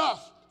this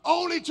stuff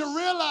only to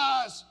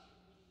realize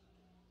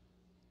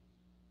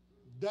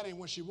that ain't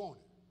what she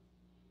wanted.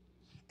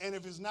 And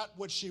if it's not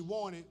what she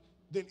wanted,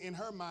 then in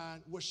her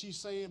mind, what she's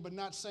saying but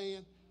not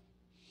saying,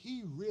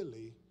 he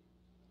really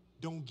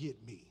don't get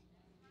me.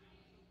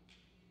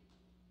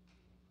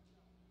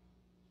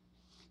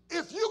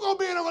 If you're going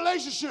to be in a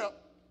relationship,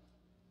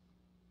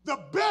 the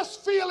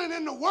best feeling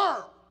in the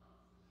world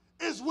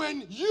is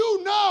when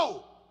you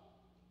know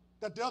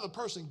that the other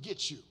person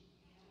gets you.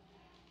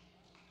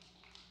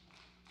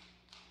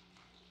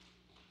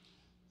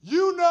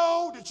 You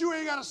know that you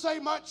ain't got to say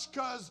much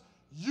because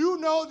you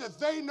know that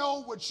they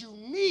know what you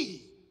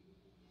need,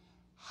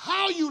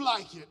 how you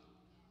like it,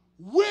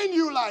 when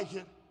you like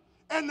it,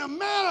 and the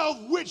manner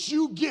of which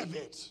you give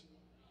it.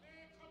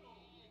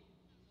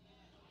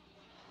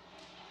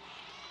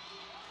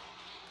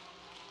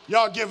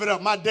 Y'all give it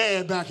up. My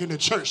dad back in the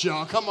church,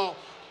 y'all. Come on.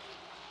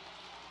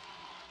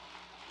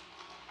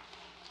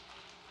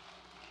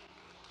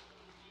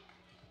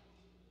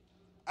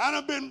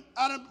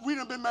 We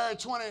done been married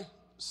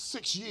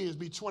 26 years,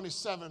 be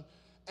 27.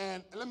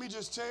 And let me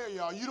just tell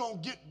y'all, you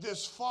don't get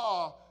this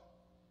far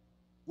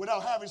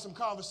without having some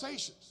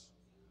conversations.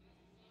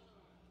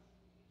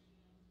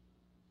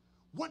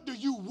 What do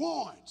you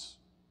want?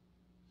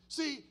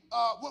 See,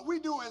 what we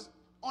do is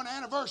on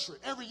anniversary,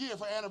 every year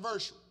for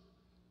anniversary,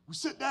 we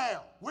sit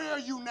down. Where are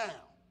you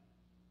now?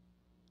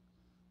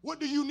 What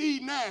do you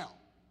need now?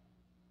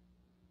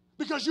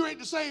 Because you ain't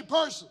the same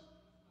person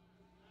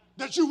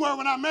that you were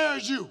when I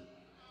married you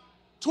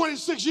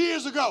 26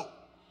 years ago.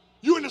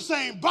 You in the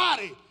same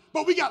body,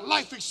 but we got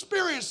life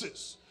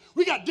experiences.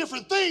 We got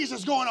different things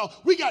that's going on.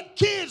 We got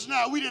kids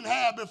now we didn't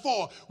have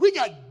before. We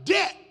got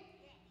debt.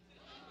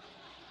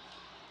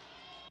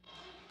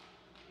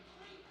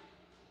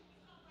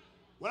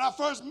 When I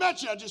first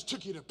met you, I just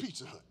took you to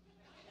Pizza Hut.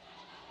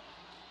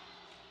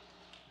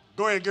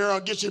 Go ahead, girl,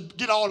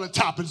 get all the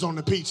toppings on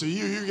the pizza.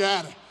 You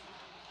got it.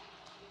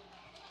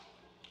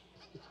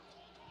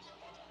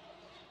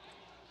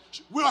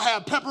 We'll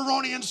have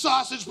pepperoni and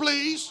sausage,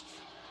 please.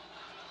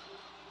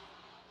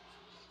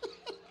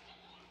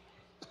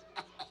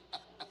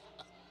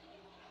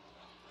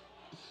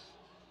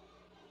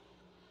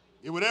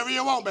 Get whatever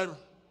you want, baby.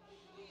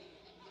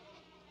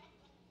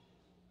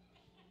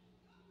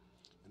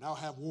 And I'll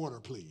have water,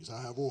 please.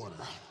 I'll have water.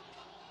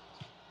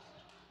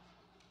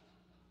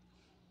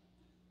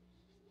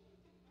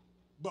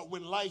 But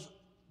when life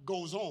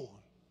goes on,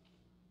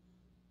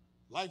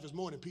 life is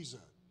more than Pizza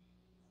Hut.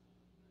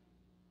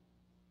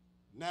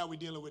 Now we're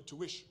dealing with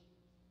tuition,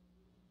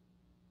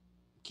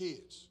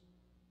 kids,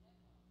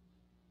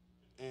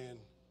 and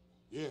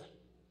yeah.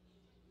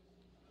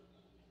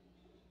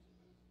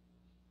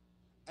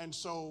 And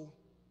so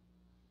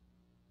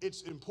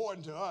it's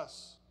important to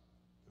us,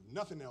 if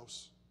nothing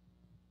else,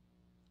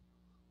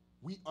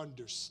 we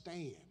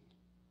understand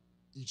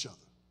each other.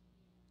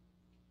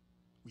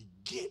 We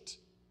get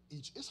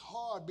it's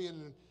hard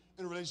being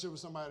in a relationship with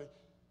somebody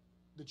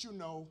that you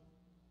know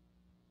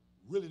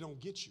really don't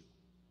get you.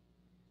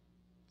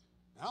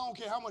 And I don't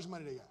care how much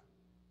money they got.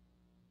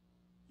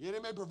 Yeah, they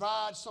may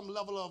provide some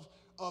level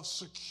of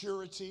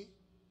security,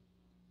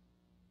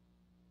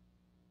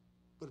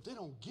 but if they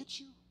don't get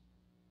you,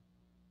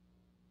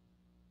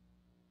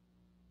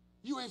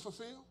 you ain't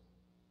fulfilled.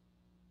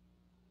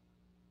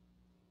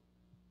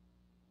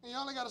 And you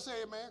only got to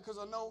say it, man, because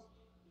I know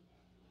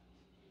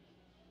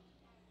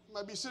you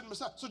might be sitting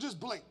beside. So just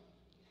blink.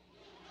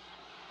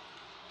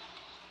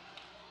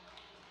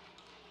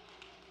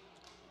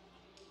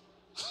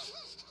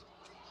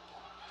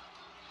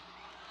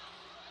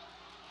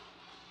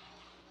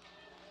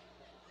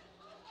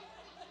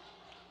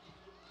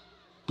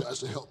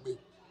 Pastor, help me.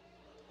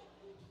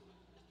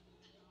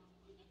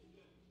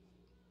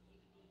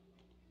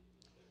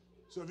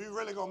 So if you're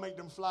really going to make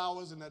them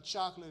flowers and that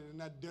chocolate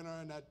and that dinner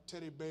and that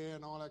teddy bear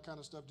and all that kind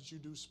of stuff that you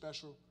do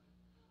special,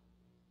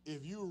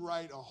 if you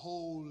write a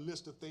whole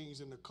list of things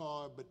in the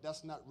card, but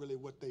that's not really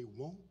what they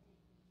want,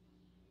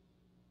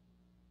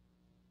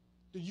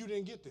 then you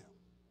didn't get them.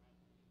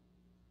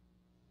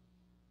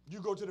 You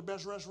go to the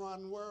best restaurant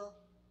in the world,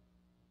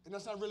 and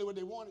that's not really what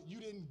they wanted, you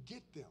didn't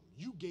get them.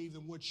 You gave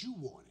them what you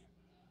wanted.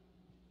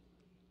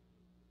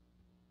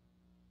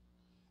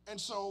 And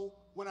so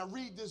when I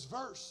read this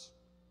verse,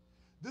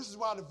 this is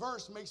why the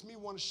verse makes me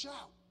want to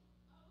shout.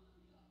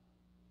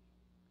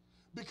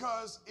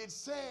 Because it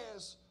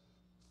says,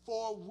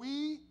 for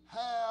we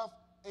have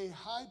a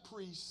high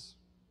priest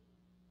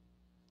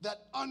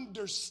that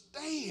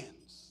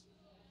understands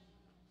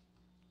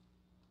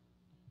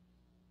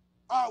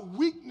our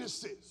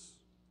weaknesses.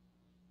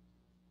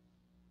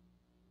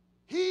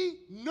 He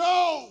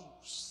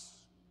knows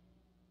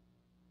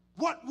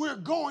what we're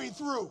going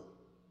through.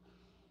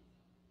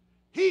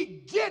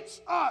 He gets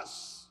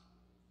us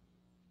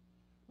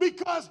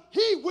because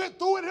he went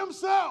through it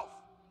himself.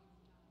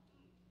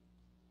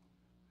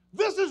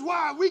 This is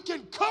why we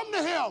can come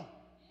to him.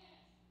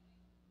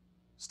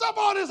 Stop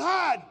all this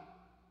hiding.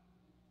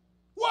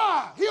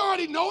 Why? He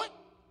already know it.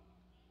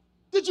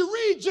 Did you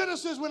read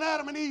Genesis when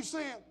Adam and Eve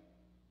sinned?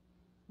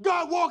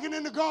 God walking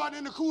in the garden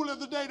in the cool of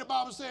the day, the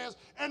Bible says,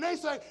 and they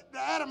say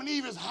that Adam and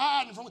Eve is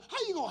hiding from. How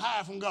you going to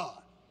hide from God?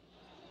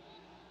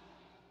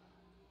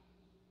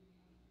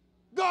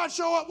 God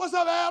show up. What's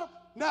up, Adam?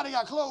 Now they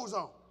got clothes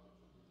on.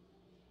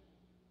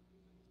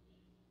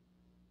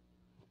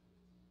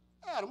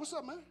 Adam, what's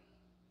up, man?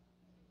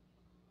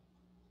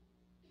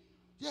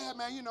 Yeah,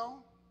 man, you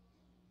know.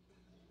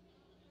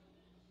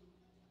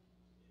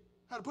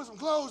 Had to put some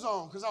clothes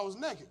on because I was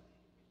naked.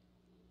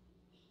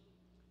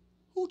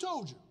 Who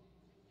told you?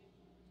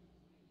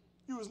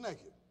 You was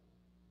naked.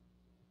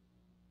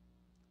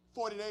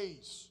 40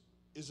 days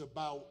is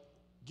about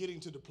getting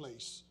to the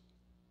place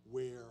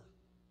where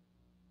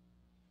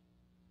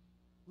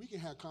we can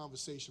have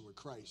conversation with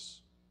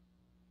Christ.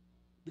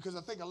 Because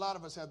I think a lot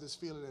of us have this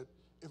feeling that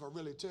if I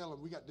really tell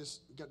him, we got this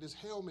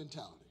hell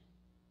mentality.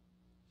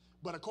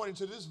 But according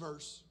to this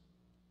verse,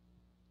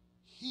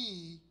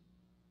 he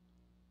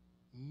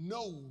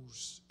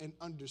knows and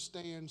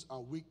understands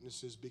our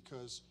weaknesses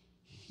because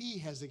he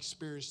has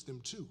experienced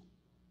them too.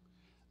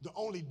 The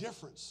only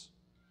difference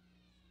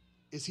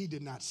is he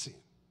did not sin.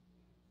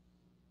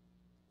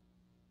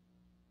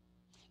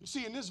 You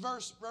see, in this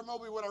verse, Brother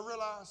Moby, what I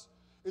realized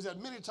is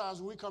that many times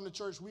when we come to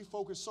church, we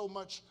focus so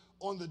much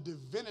on the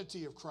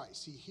divinity of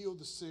Christ. He healed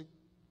the sick.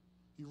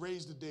 He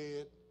raised the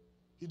dead.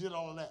 He did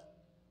all of that.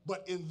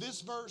 But in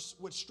this verse,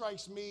 what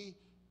strikes me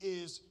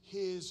is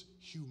his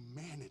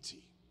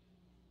humanity.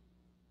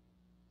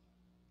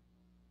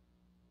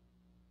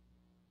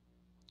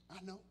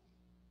 I know.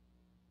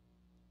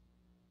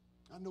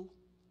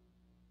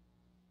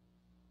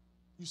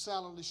 You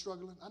silently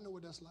struggling. I know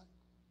what that's like.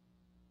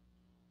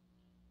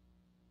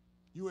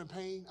 You in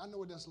pain. I know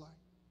what that's like.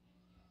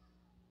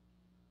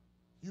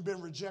 You've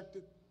been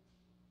rejected.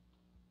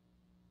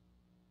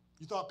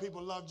 You thought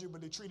people loved you,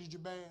 but they treated you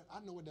bad. I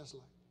know what that's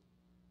like.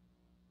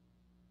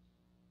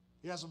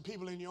 You had some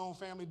people in your own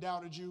family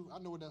doubted you. I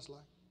know what that's like.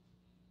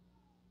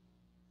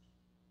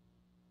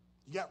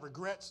 You got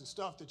regrets and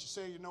stuff that you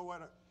say, you know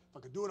what, If I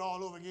could do it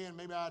all over again,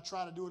 maybe I'd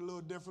try to do it a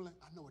little differently.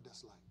 I know what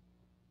that's like.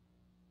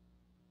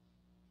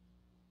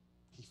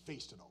 He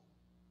faced it all.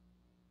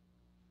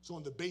 So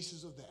on the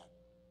basis of that,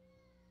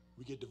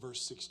 we get to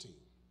verse 16.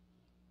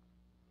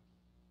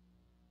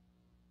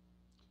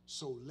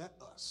 So let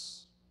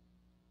us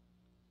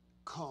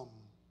come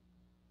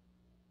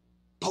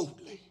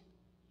boldly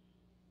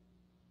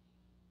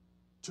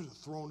to the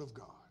throne of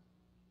God.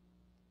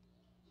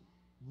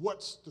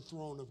 What's the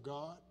throne of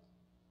God?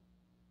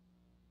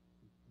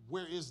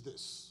 Where is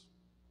this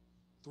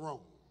throne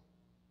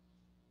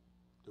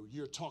that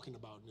you're talking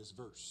about in this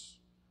verse?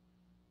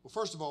 Well,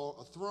 first of all,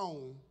 a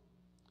throne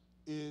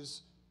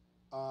is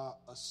a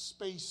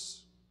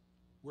space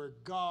where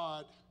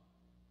God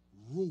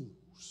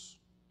rules.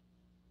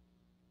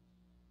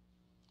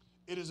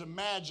 It is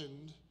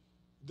imagined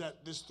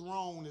that this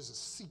throne is a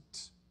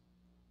seat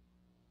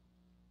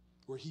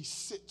where he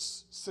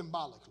sits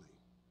symbolically.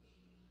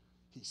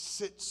 He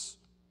sits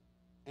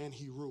and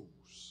he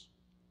rules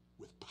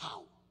with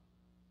power,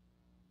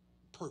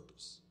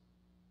 purpose.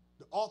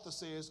 The author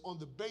says, on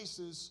the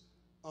basis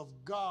of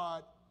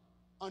God,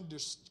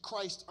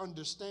 Christ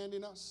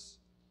understanding us,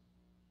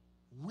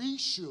 we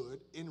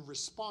should, in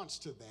response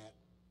to that,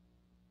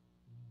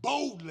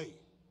 boldly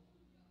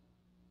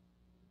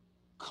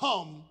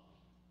come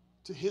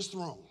to his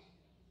throne.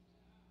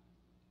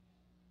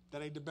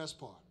 That ain't the best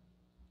part.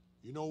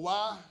 You know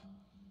why?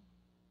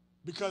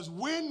 Because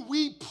when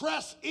we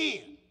press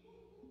in,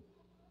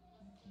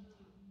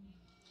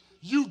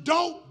 you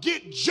don't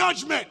get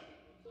judgment.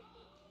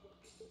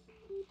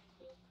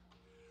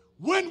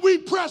 When we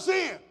press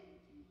in,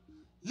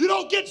 you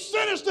don't get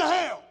sentenced to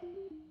hell.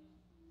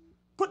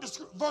 Put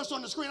the verse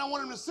on the screen. I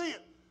want them to see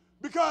it.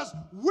 Because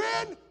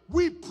when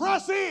we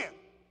press in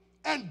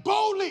and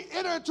boldly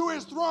enter into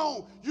his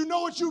throne, you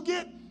know what you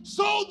get?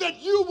 So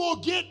that you will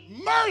get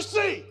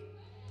mercy.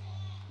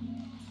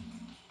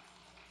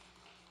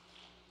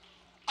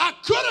 I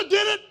could have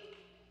did it,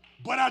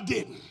 but I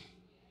didn't.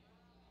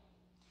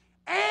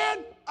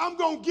 And I'm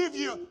going to give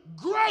you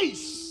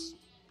grace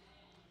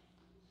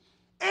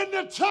in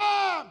the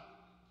time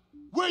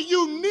where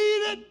you need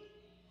it.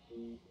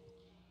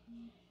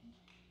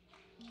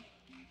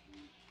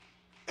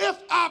 If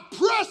I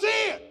press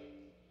in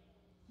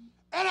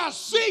and I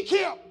seek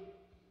him,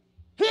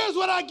 here's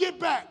what I get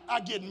back.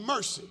 I get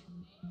mercy.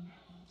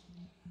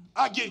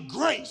 I get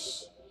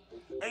grace.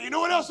 And you know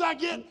what else I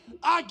get?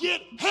 I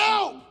get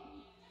help.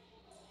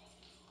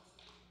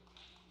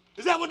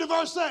 Is that what the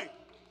verse says?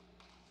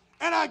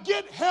 And I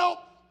get help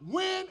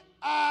when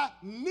I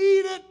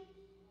need it.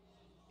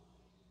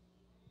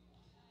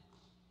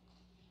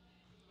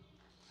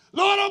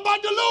 Lord, I'm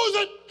about to lose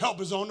it.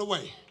 Help is on the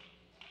way.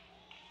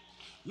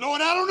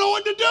 Lord, I don't know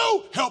what to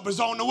do. Help is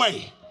on the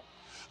way.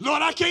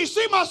 Lord, I can't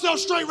see myself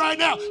straight right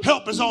now.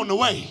 Help is on the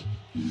way.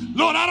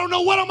 Lord, I don't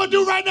know what I'm going to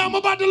do right now. I'm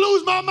about to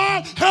lose my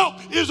mind. Help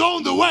is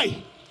on the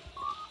way.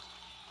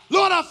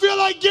 Lord, I feel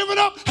like giving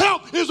up.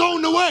 Help is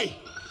on the way.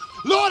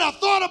 Lord, I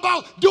thought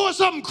about doing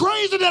something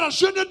crazy that I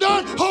shouldn't have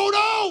done. Hold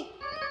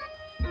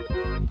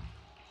on.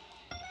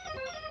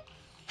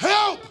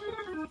 Help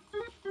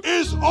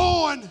is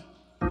on.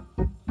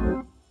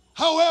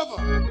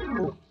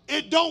 However,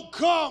 it don't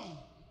come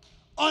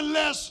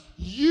unless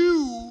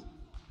you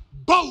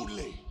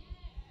boldly.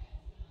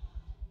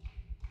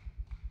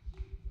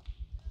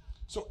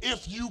 So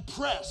if you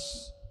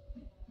press,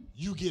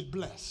 you get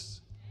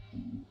blessed.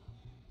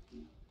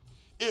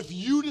 If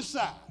you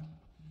decide,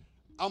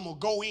 I'm going to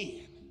go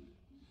in,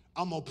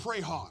 I'm going to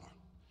pray harder,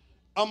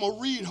 I'm going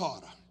to read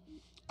harder,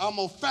 I'm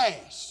going to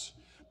fast,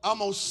 I'm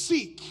going to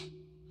seek,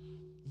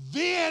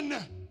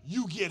 then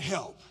you get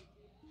help.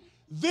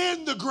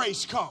 Then the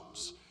grace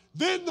comes.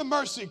 Then the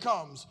mercy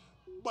comes.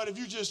 But if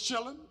you're just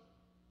chilling,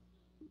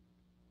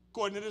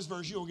 according to this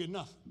verse, you don't get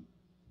nothing.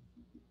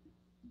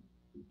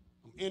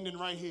 I'm ending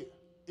right here.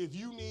 If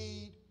you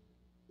need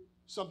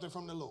something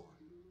from the Lord,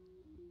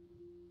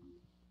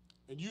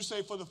 and you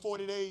say for the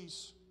 40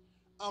 days,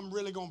 I'm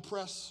really going to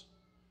press,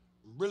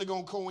 I'm really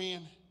going to go in,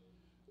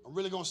 I'm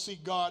really going to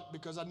seek God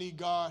because I need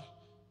God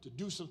to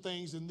do some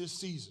things in this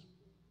season.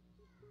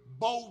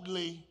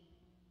 Boldly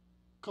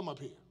come up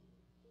here.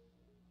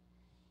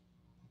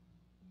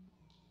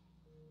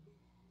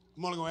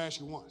 I'm only going to ask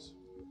you once.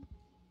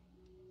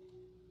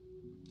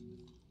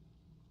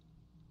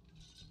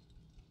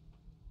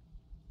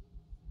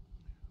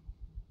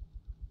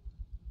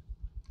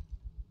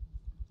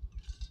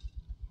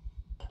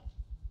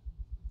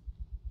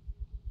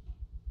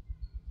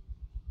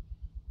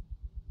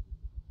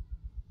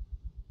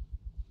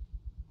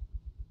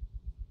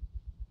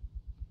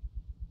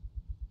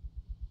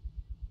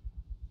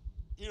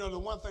 You know, the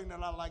one thing that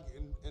I like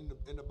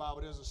in the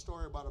Bible, there's a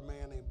story about a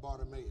man named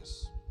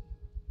Bartimaeus.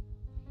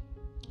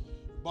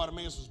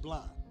 Bartimaeus was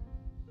blind.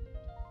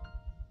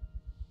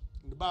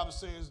 And the Bible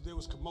says there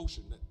was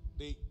commotion, that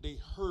they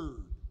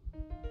heard.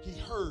 He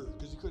heard,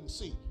 because he couldn't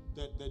see,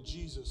 that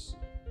Jesus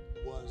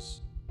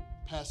was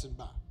passing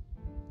by.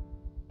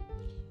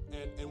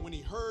 And when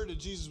he heard that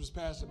Jesus was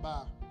passing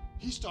by,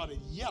 he started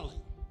yelling,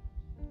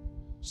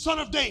 "Son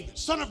of David,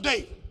 Son of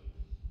David,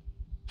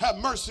 have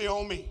mercy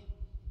on me.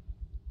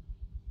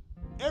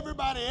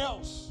 Everybody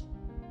else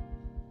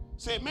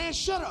said, man,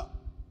 shut up.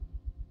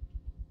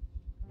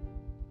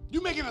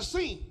 You're making a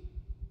scene.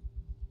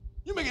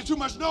 You're making too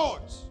much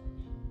noise.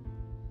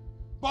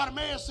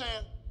 Bartimaeus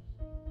said,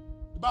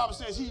 the Bible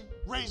says he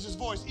raised his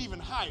voice even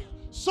higher.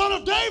 Son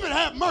of David,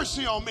 have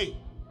mercy on me.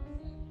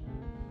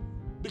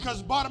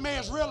 Because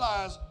Bartimaeus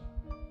realized,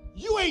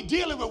 you ain't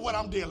dealing with what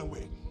I'm dealing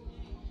with.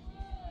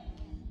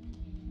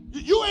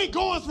 You ain't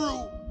going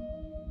through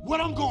what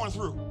I'm going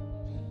through.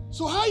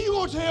 So how you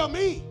going to tell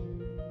me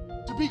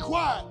to be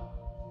quiet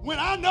when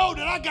I know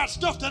that I got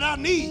stuff that I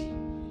need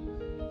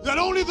that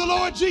only the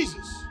Lord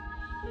Jesus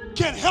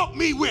can help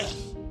me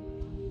with?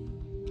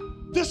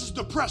 This is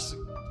depressing.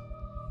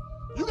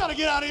 You got to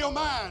get out of your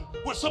mind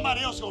what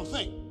somebody else going to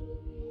think,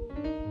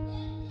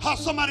 how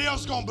somebody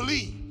else going to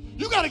believe.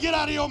 You got to get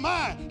out of your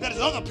mind that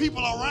there's other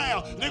people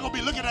around and they're going to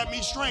be looking at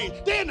me strange.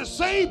 They're in the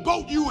same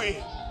boat you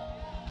in.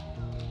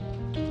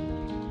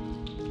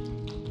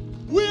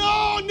 We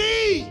all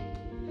need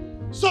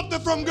something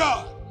from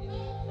God.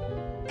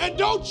 And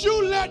don't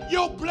you let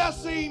your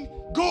blessing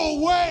go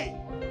away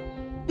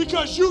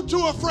because you're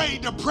too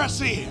afraid to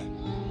press in.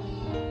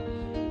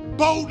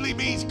 Boldly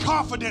means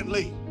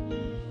confidently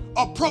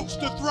approach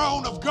the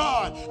throne of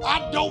God.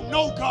 I don't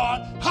know,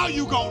 God, how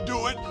you gonna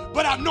do it,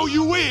 but I know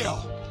you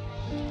will.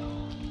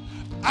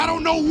 I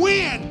don't know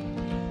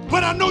when,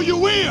 but I know you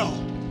will.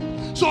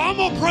 So I'm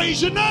gonna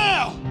praise you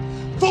now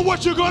for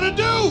what you're gonna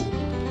do.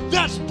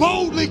 That's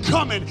boldly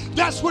coming.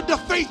 That's what the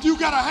faith you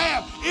gotta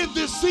have in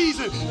this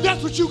season.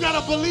 That's what you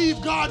gotta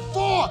believe God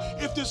for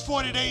if this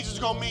 40 days is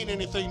gonna mean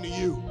anything to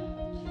you.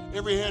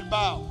 Every head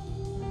bowed.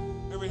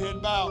 Every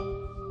head bowed.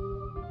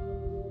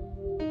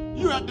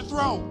 You're at the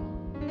throne.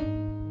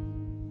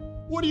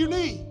 What do you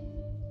need?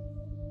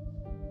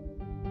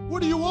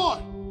 What do you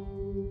want?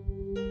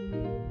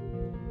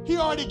 He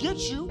already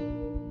gets you,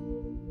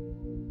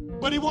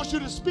 but he wants you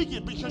to speak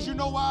it because you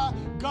know why?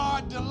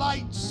 God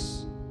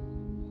delights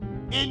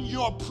in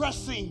your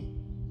pressing.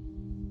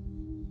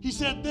 He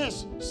said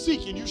this,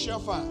 seek and you shall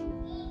find.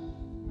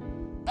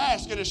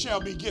 Ask and it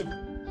shall be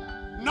given.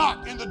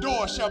 Knock and the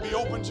door shall be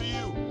open to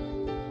you.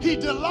 He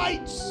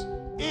delights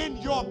in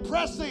your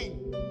pressing.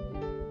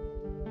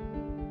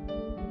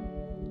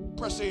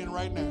 Press in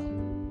right now.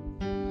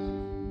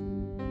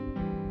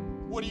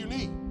 What do you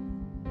need?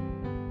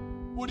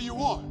 What do you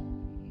want?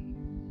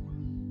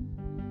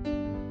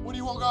 What do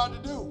you want God to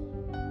do?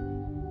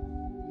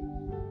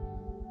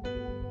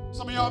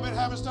 Some of y'all been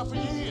having stuff for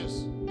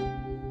years.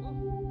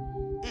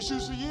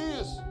 Issues for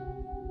years.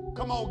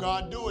 Come on,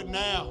 God, do it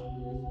now.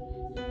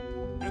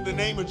 In the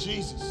name of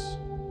Jesus.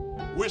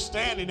 We're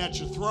standing at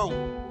your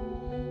throne.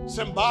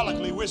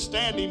 Symbolically, we're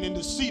standing in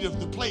the seat of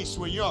the place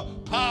where your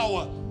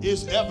power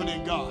is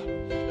evident, God.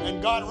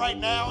 And God, right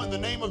now, in the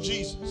name of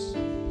Jesus,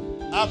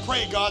 I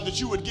pray, God,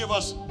 that you would give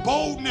us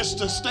boldness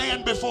to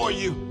stand before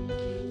you,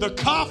 the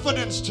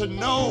confidence to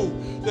know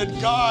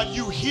that, God,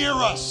 you hear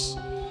us,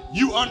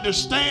 you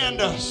understand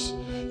us,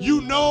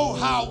 you know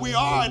how we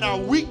are in our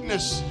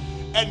weakness.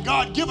 And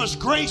God, give us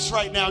grace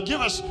right now.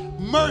 Give us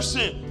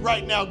mercy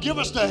right now. Give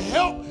us the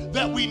help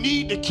that we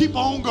need to keep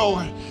on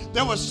going.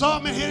 There was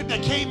some in here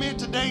that came in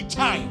today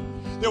tired.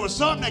 There was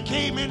some that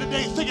came in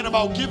today thinking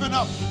about giving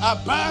up. I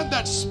bind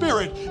that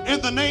spirit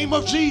in the name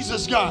of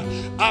Jesus, God.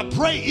 I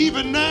pray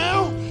even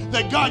now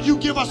that, God, you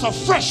give us a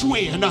fresh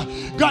wind.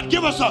 God,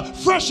 give us a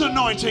fresh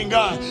anointing,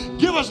 God.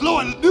 Give us,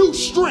 Lord, new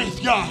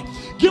strength, God.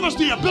 Give us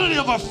the ability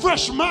of a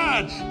fresh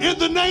mind in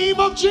the name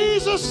of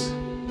Jesus.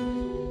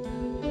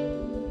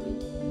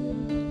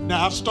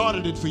 Now, I've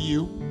started it for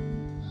you.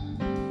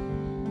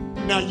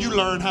 Now you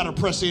learn how to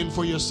press in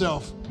for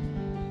yourself.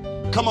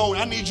 Come on,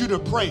 I need you to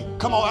pray.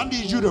 Come on, I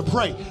need you to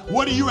pray.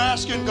 What are you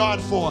asking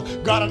God for?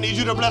 God, I need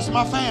you to bless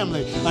my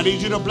family. I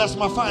need you to bless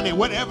my finance.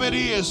 Whatever it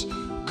is,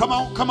 come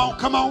on, come on,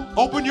 come on.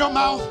 Open your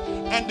mouth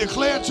and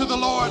declare to the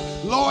Lord,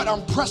 Lord,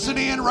 I'm pressing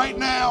in right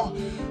now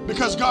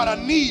because, God, I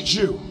need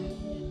you.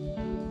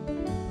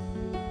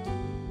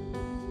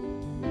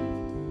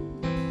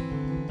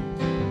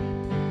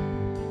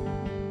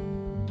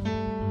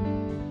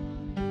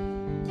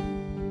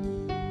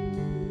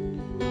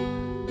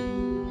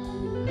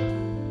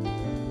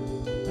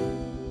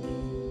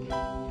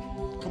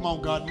 Come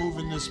on, God, move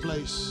in this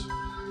place.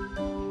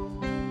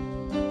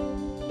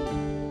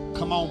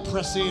 Come on,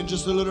 press in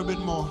just a little bit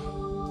more.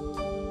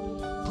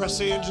 Press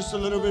in just a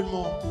little bit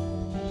more.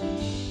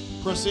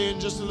 Press in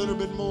just a little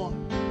bit more.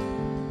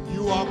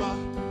 You are my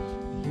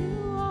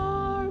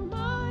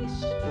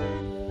strength.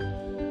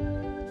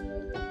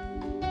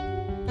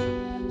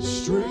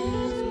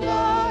 Strength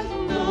like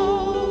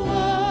no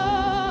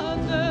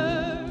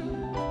other.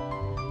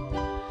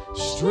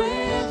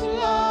 Strength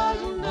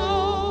like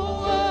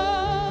no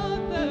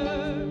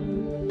other.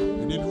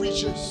 And it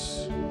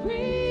reaches to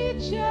me.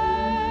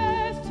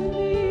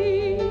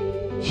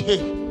 Yeah.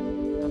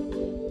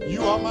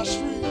 You are my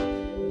strength.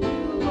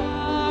 You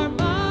are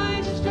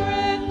my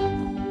strength.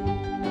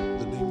 In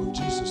the name of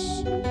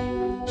Jesus.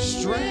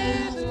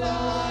 Strength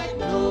like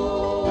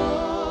no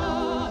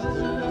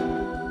other.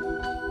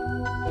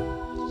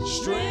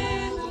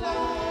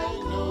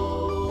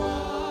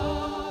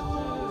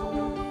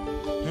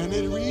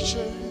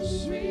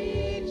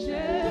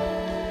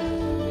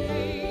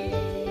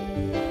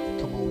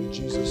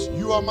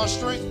 You are my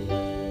strength.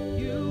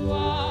 You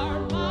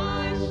are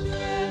my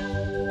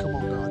strength. Come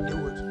on, God,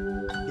 do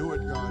it. Do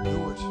it, God,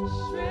 do it.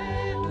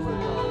 Strength Do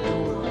it, God,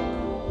 do it.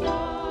 Do it,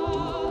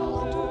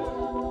 God,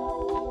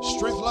 do it.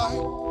 Strength like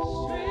like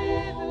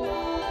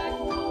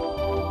no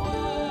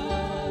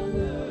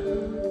other.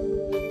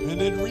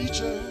 and it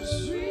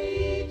reaches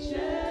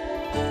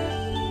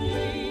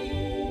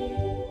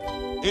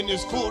in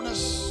His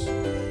fullness.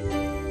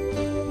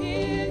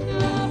 In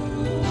the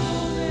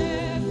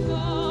fullness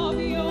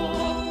of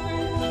your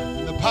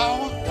grace. The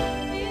power.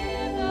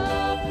 In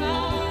the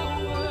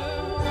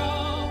power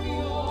of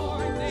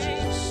your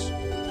name.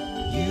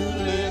 You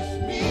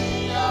lift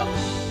me up.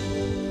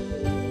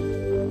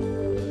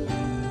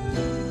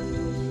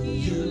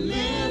 You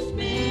lift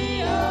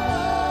me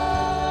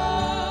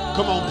up.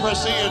 Come on,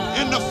 press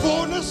in the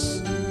fullness.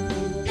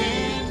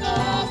 In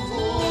the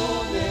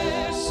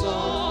fullness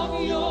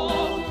of Your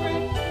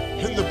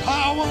grace. in the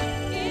power.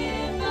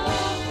 In the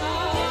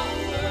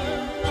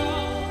power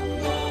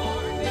of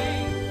your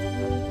name.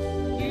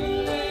 You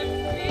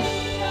lift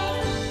me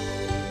up.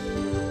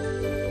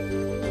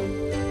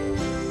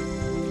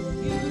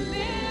 You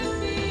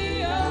lift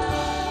me up.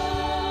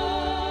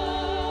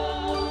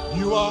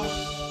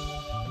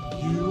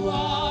 You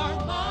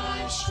are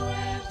my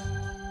strength.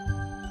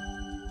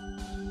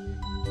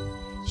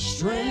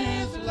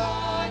 Strength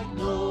like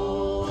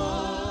no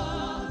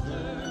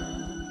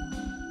other.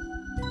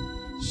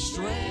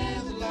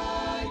 Strength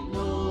like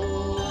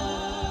no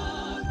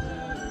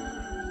other.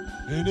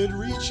 And it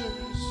reaches.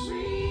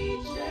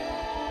 Reaches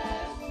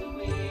to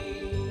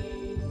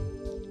me.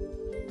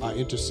 I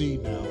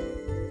intercede now,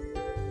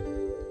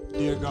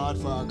 dear God,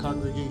 for our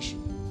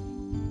congregation.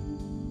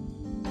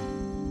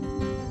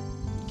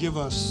 Give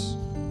us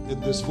in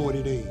this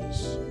 40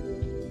 days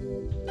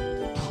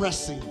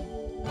pressing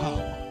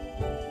power.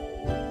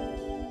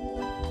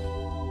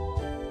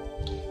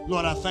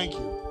 Lord, I thank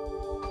you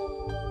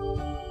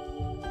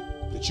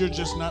that you're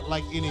just not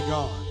like any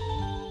God.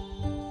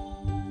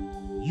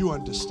 You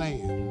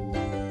understand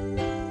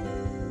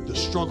the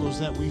struggles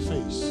that we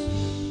face.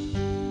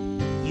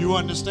 You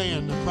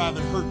understand the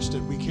private hurts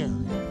that we carry.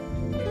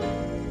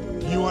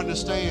 You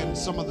understand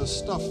some of the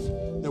stuff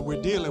that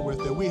we're dealing with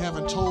that we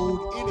haven't told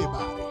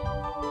anybody.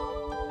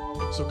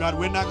 So God,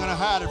 we're not going to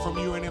hide it from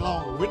you any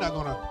longer. We're not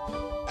going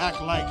to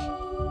act like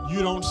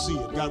you don't see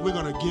it. God, we're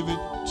going to give it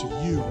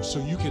to you so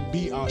you can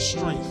be our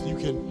strength. You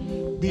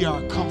can be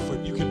our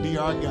comfort. You can be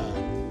our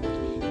guide.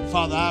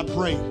 Father, I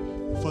pray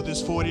for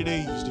this 40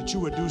 days that you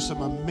would do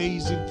some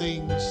amazing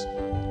things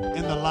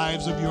in the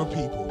lives of your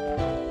people.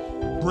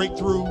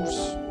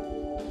 Breakthroughs,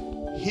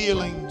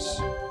 healings,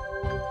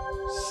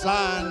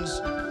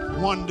 signs,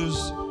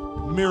 wonders,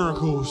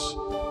 miracles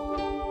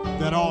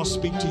that all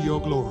speak to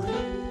your glory.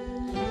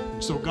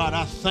 So God,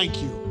 I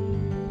thank you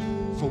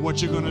for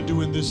what you're going to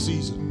do in this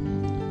season.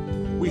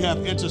 We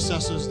have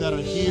intercessors that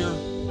are here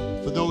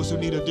for those who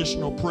need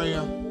additional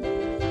prayer.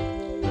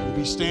 We'll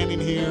be standing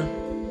here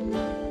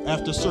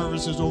after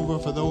service is over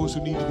for those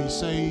who need to be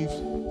saved,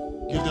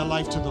 give their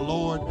life to the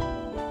Lord,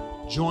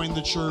 join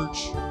the church.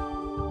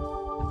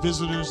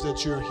 Visitors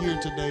that you're here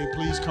today,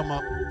 please come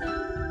up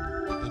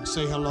and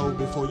say hello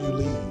before you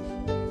leave.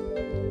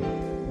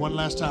 One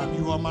last time,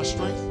 you are my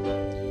strength.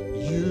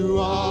 You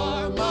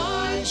are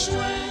my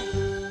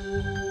strength.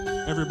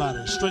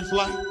 Everybody, strength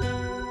light.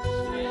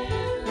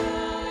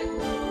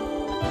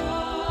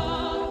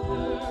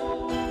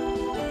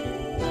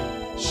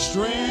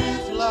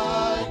 Strength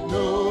like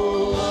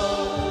no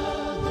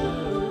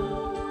other.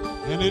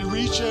 And it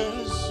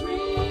reaches.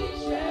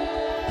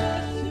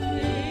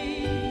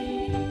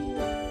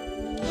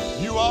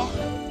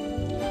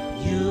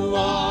 You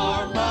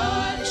are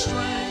my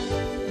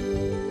strength.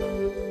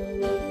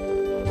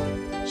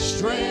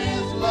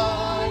 Strength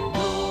like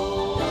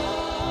no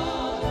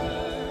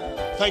other.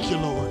 Thank you,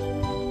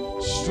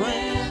 Lord.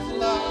 Strength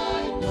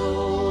like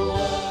no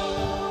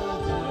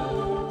other.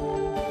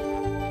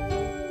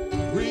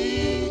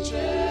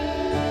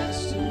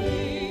 Reaches to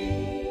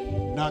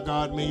me. Now,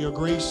 God, may your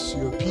grace,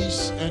 your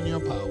peace, and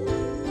your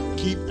power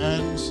keep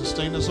and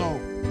sustain us all.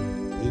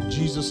 In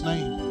Jesus'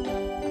 name.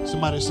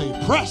 Somebody say,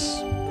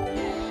 press.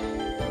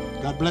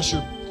 God bless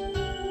you.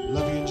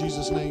 Love you in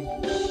Jesus' name.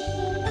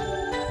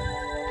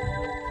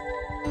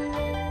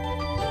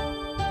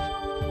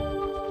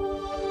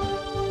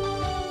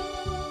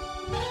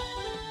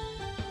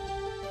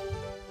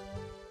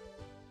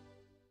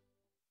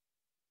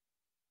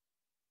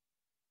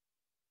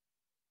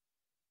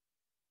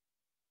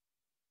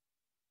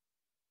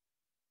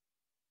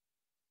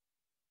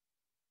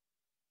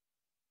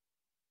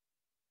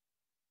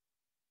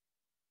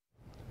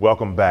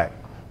 Welcome back.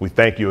 We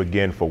thank you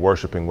again for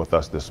worshiping with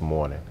us this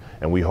morning.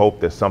 And we hope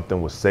that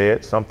something was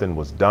said, something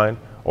was done,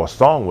 or a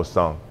song was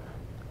sung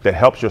that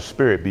helps your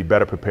spirit be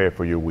better prepared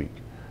for your week.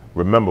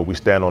 Remember, we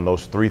stand on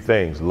those three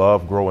things: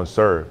 love, grow, and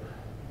serve.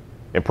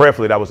 And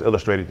prayerfully, that was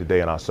illustrated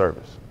today in our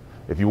service.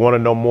 If you want to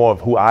know more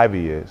of who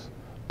Ivy is,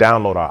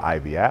 download our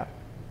Ivy app,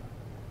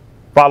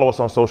 follow us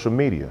on social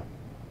media,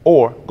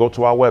 or go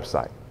to our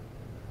website.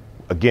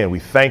 Again, we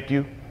thank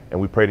you, and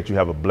we pray that you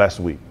have a blessed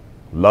week.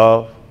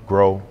 love,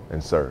 grow,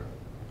 and serve.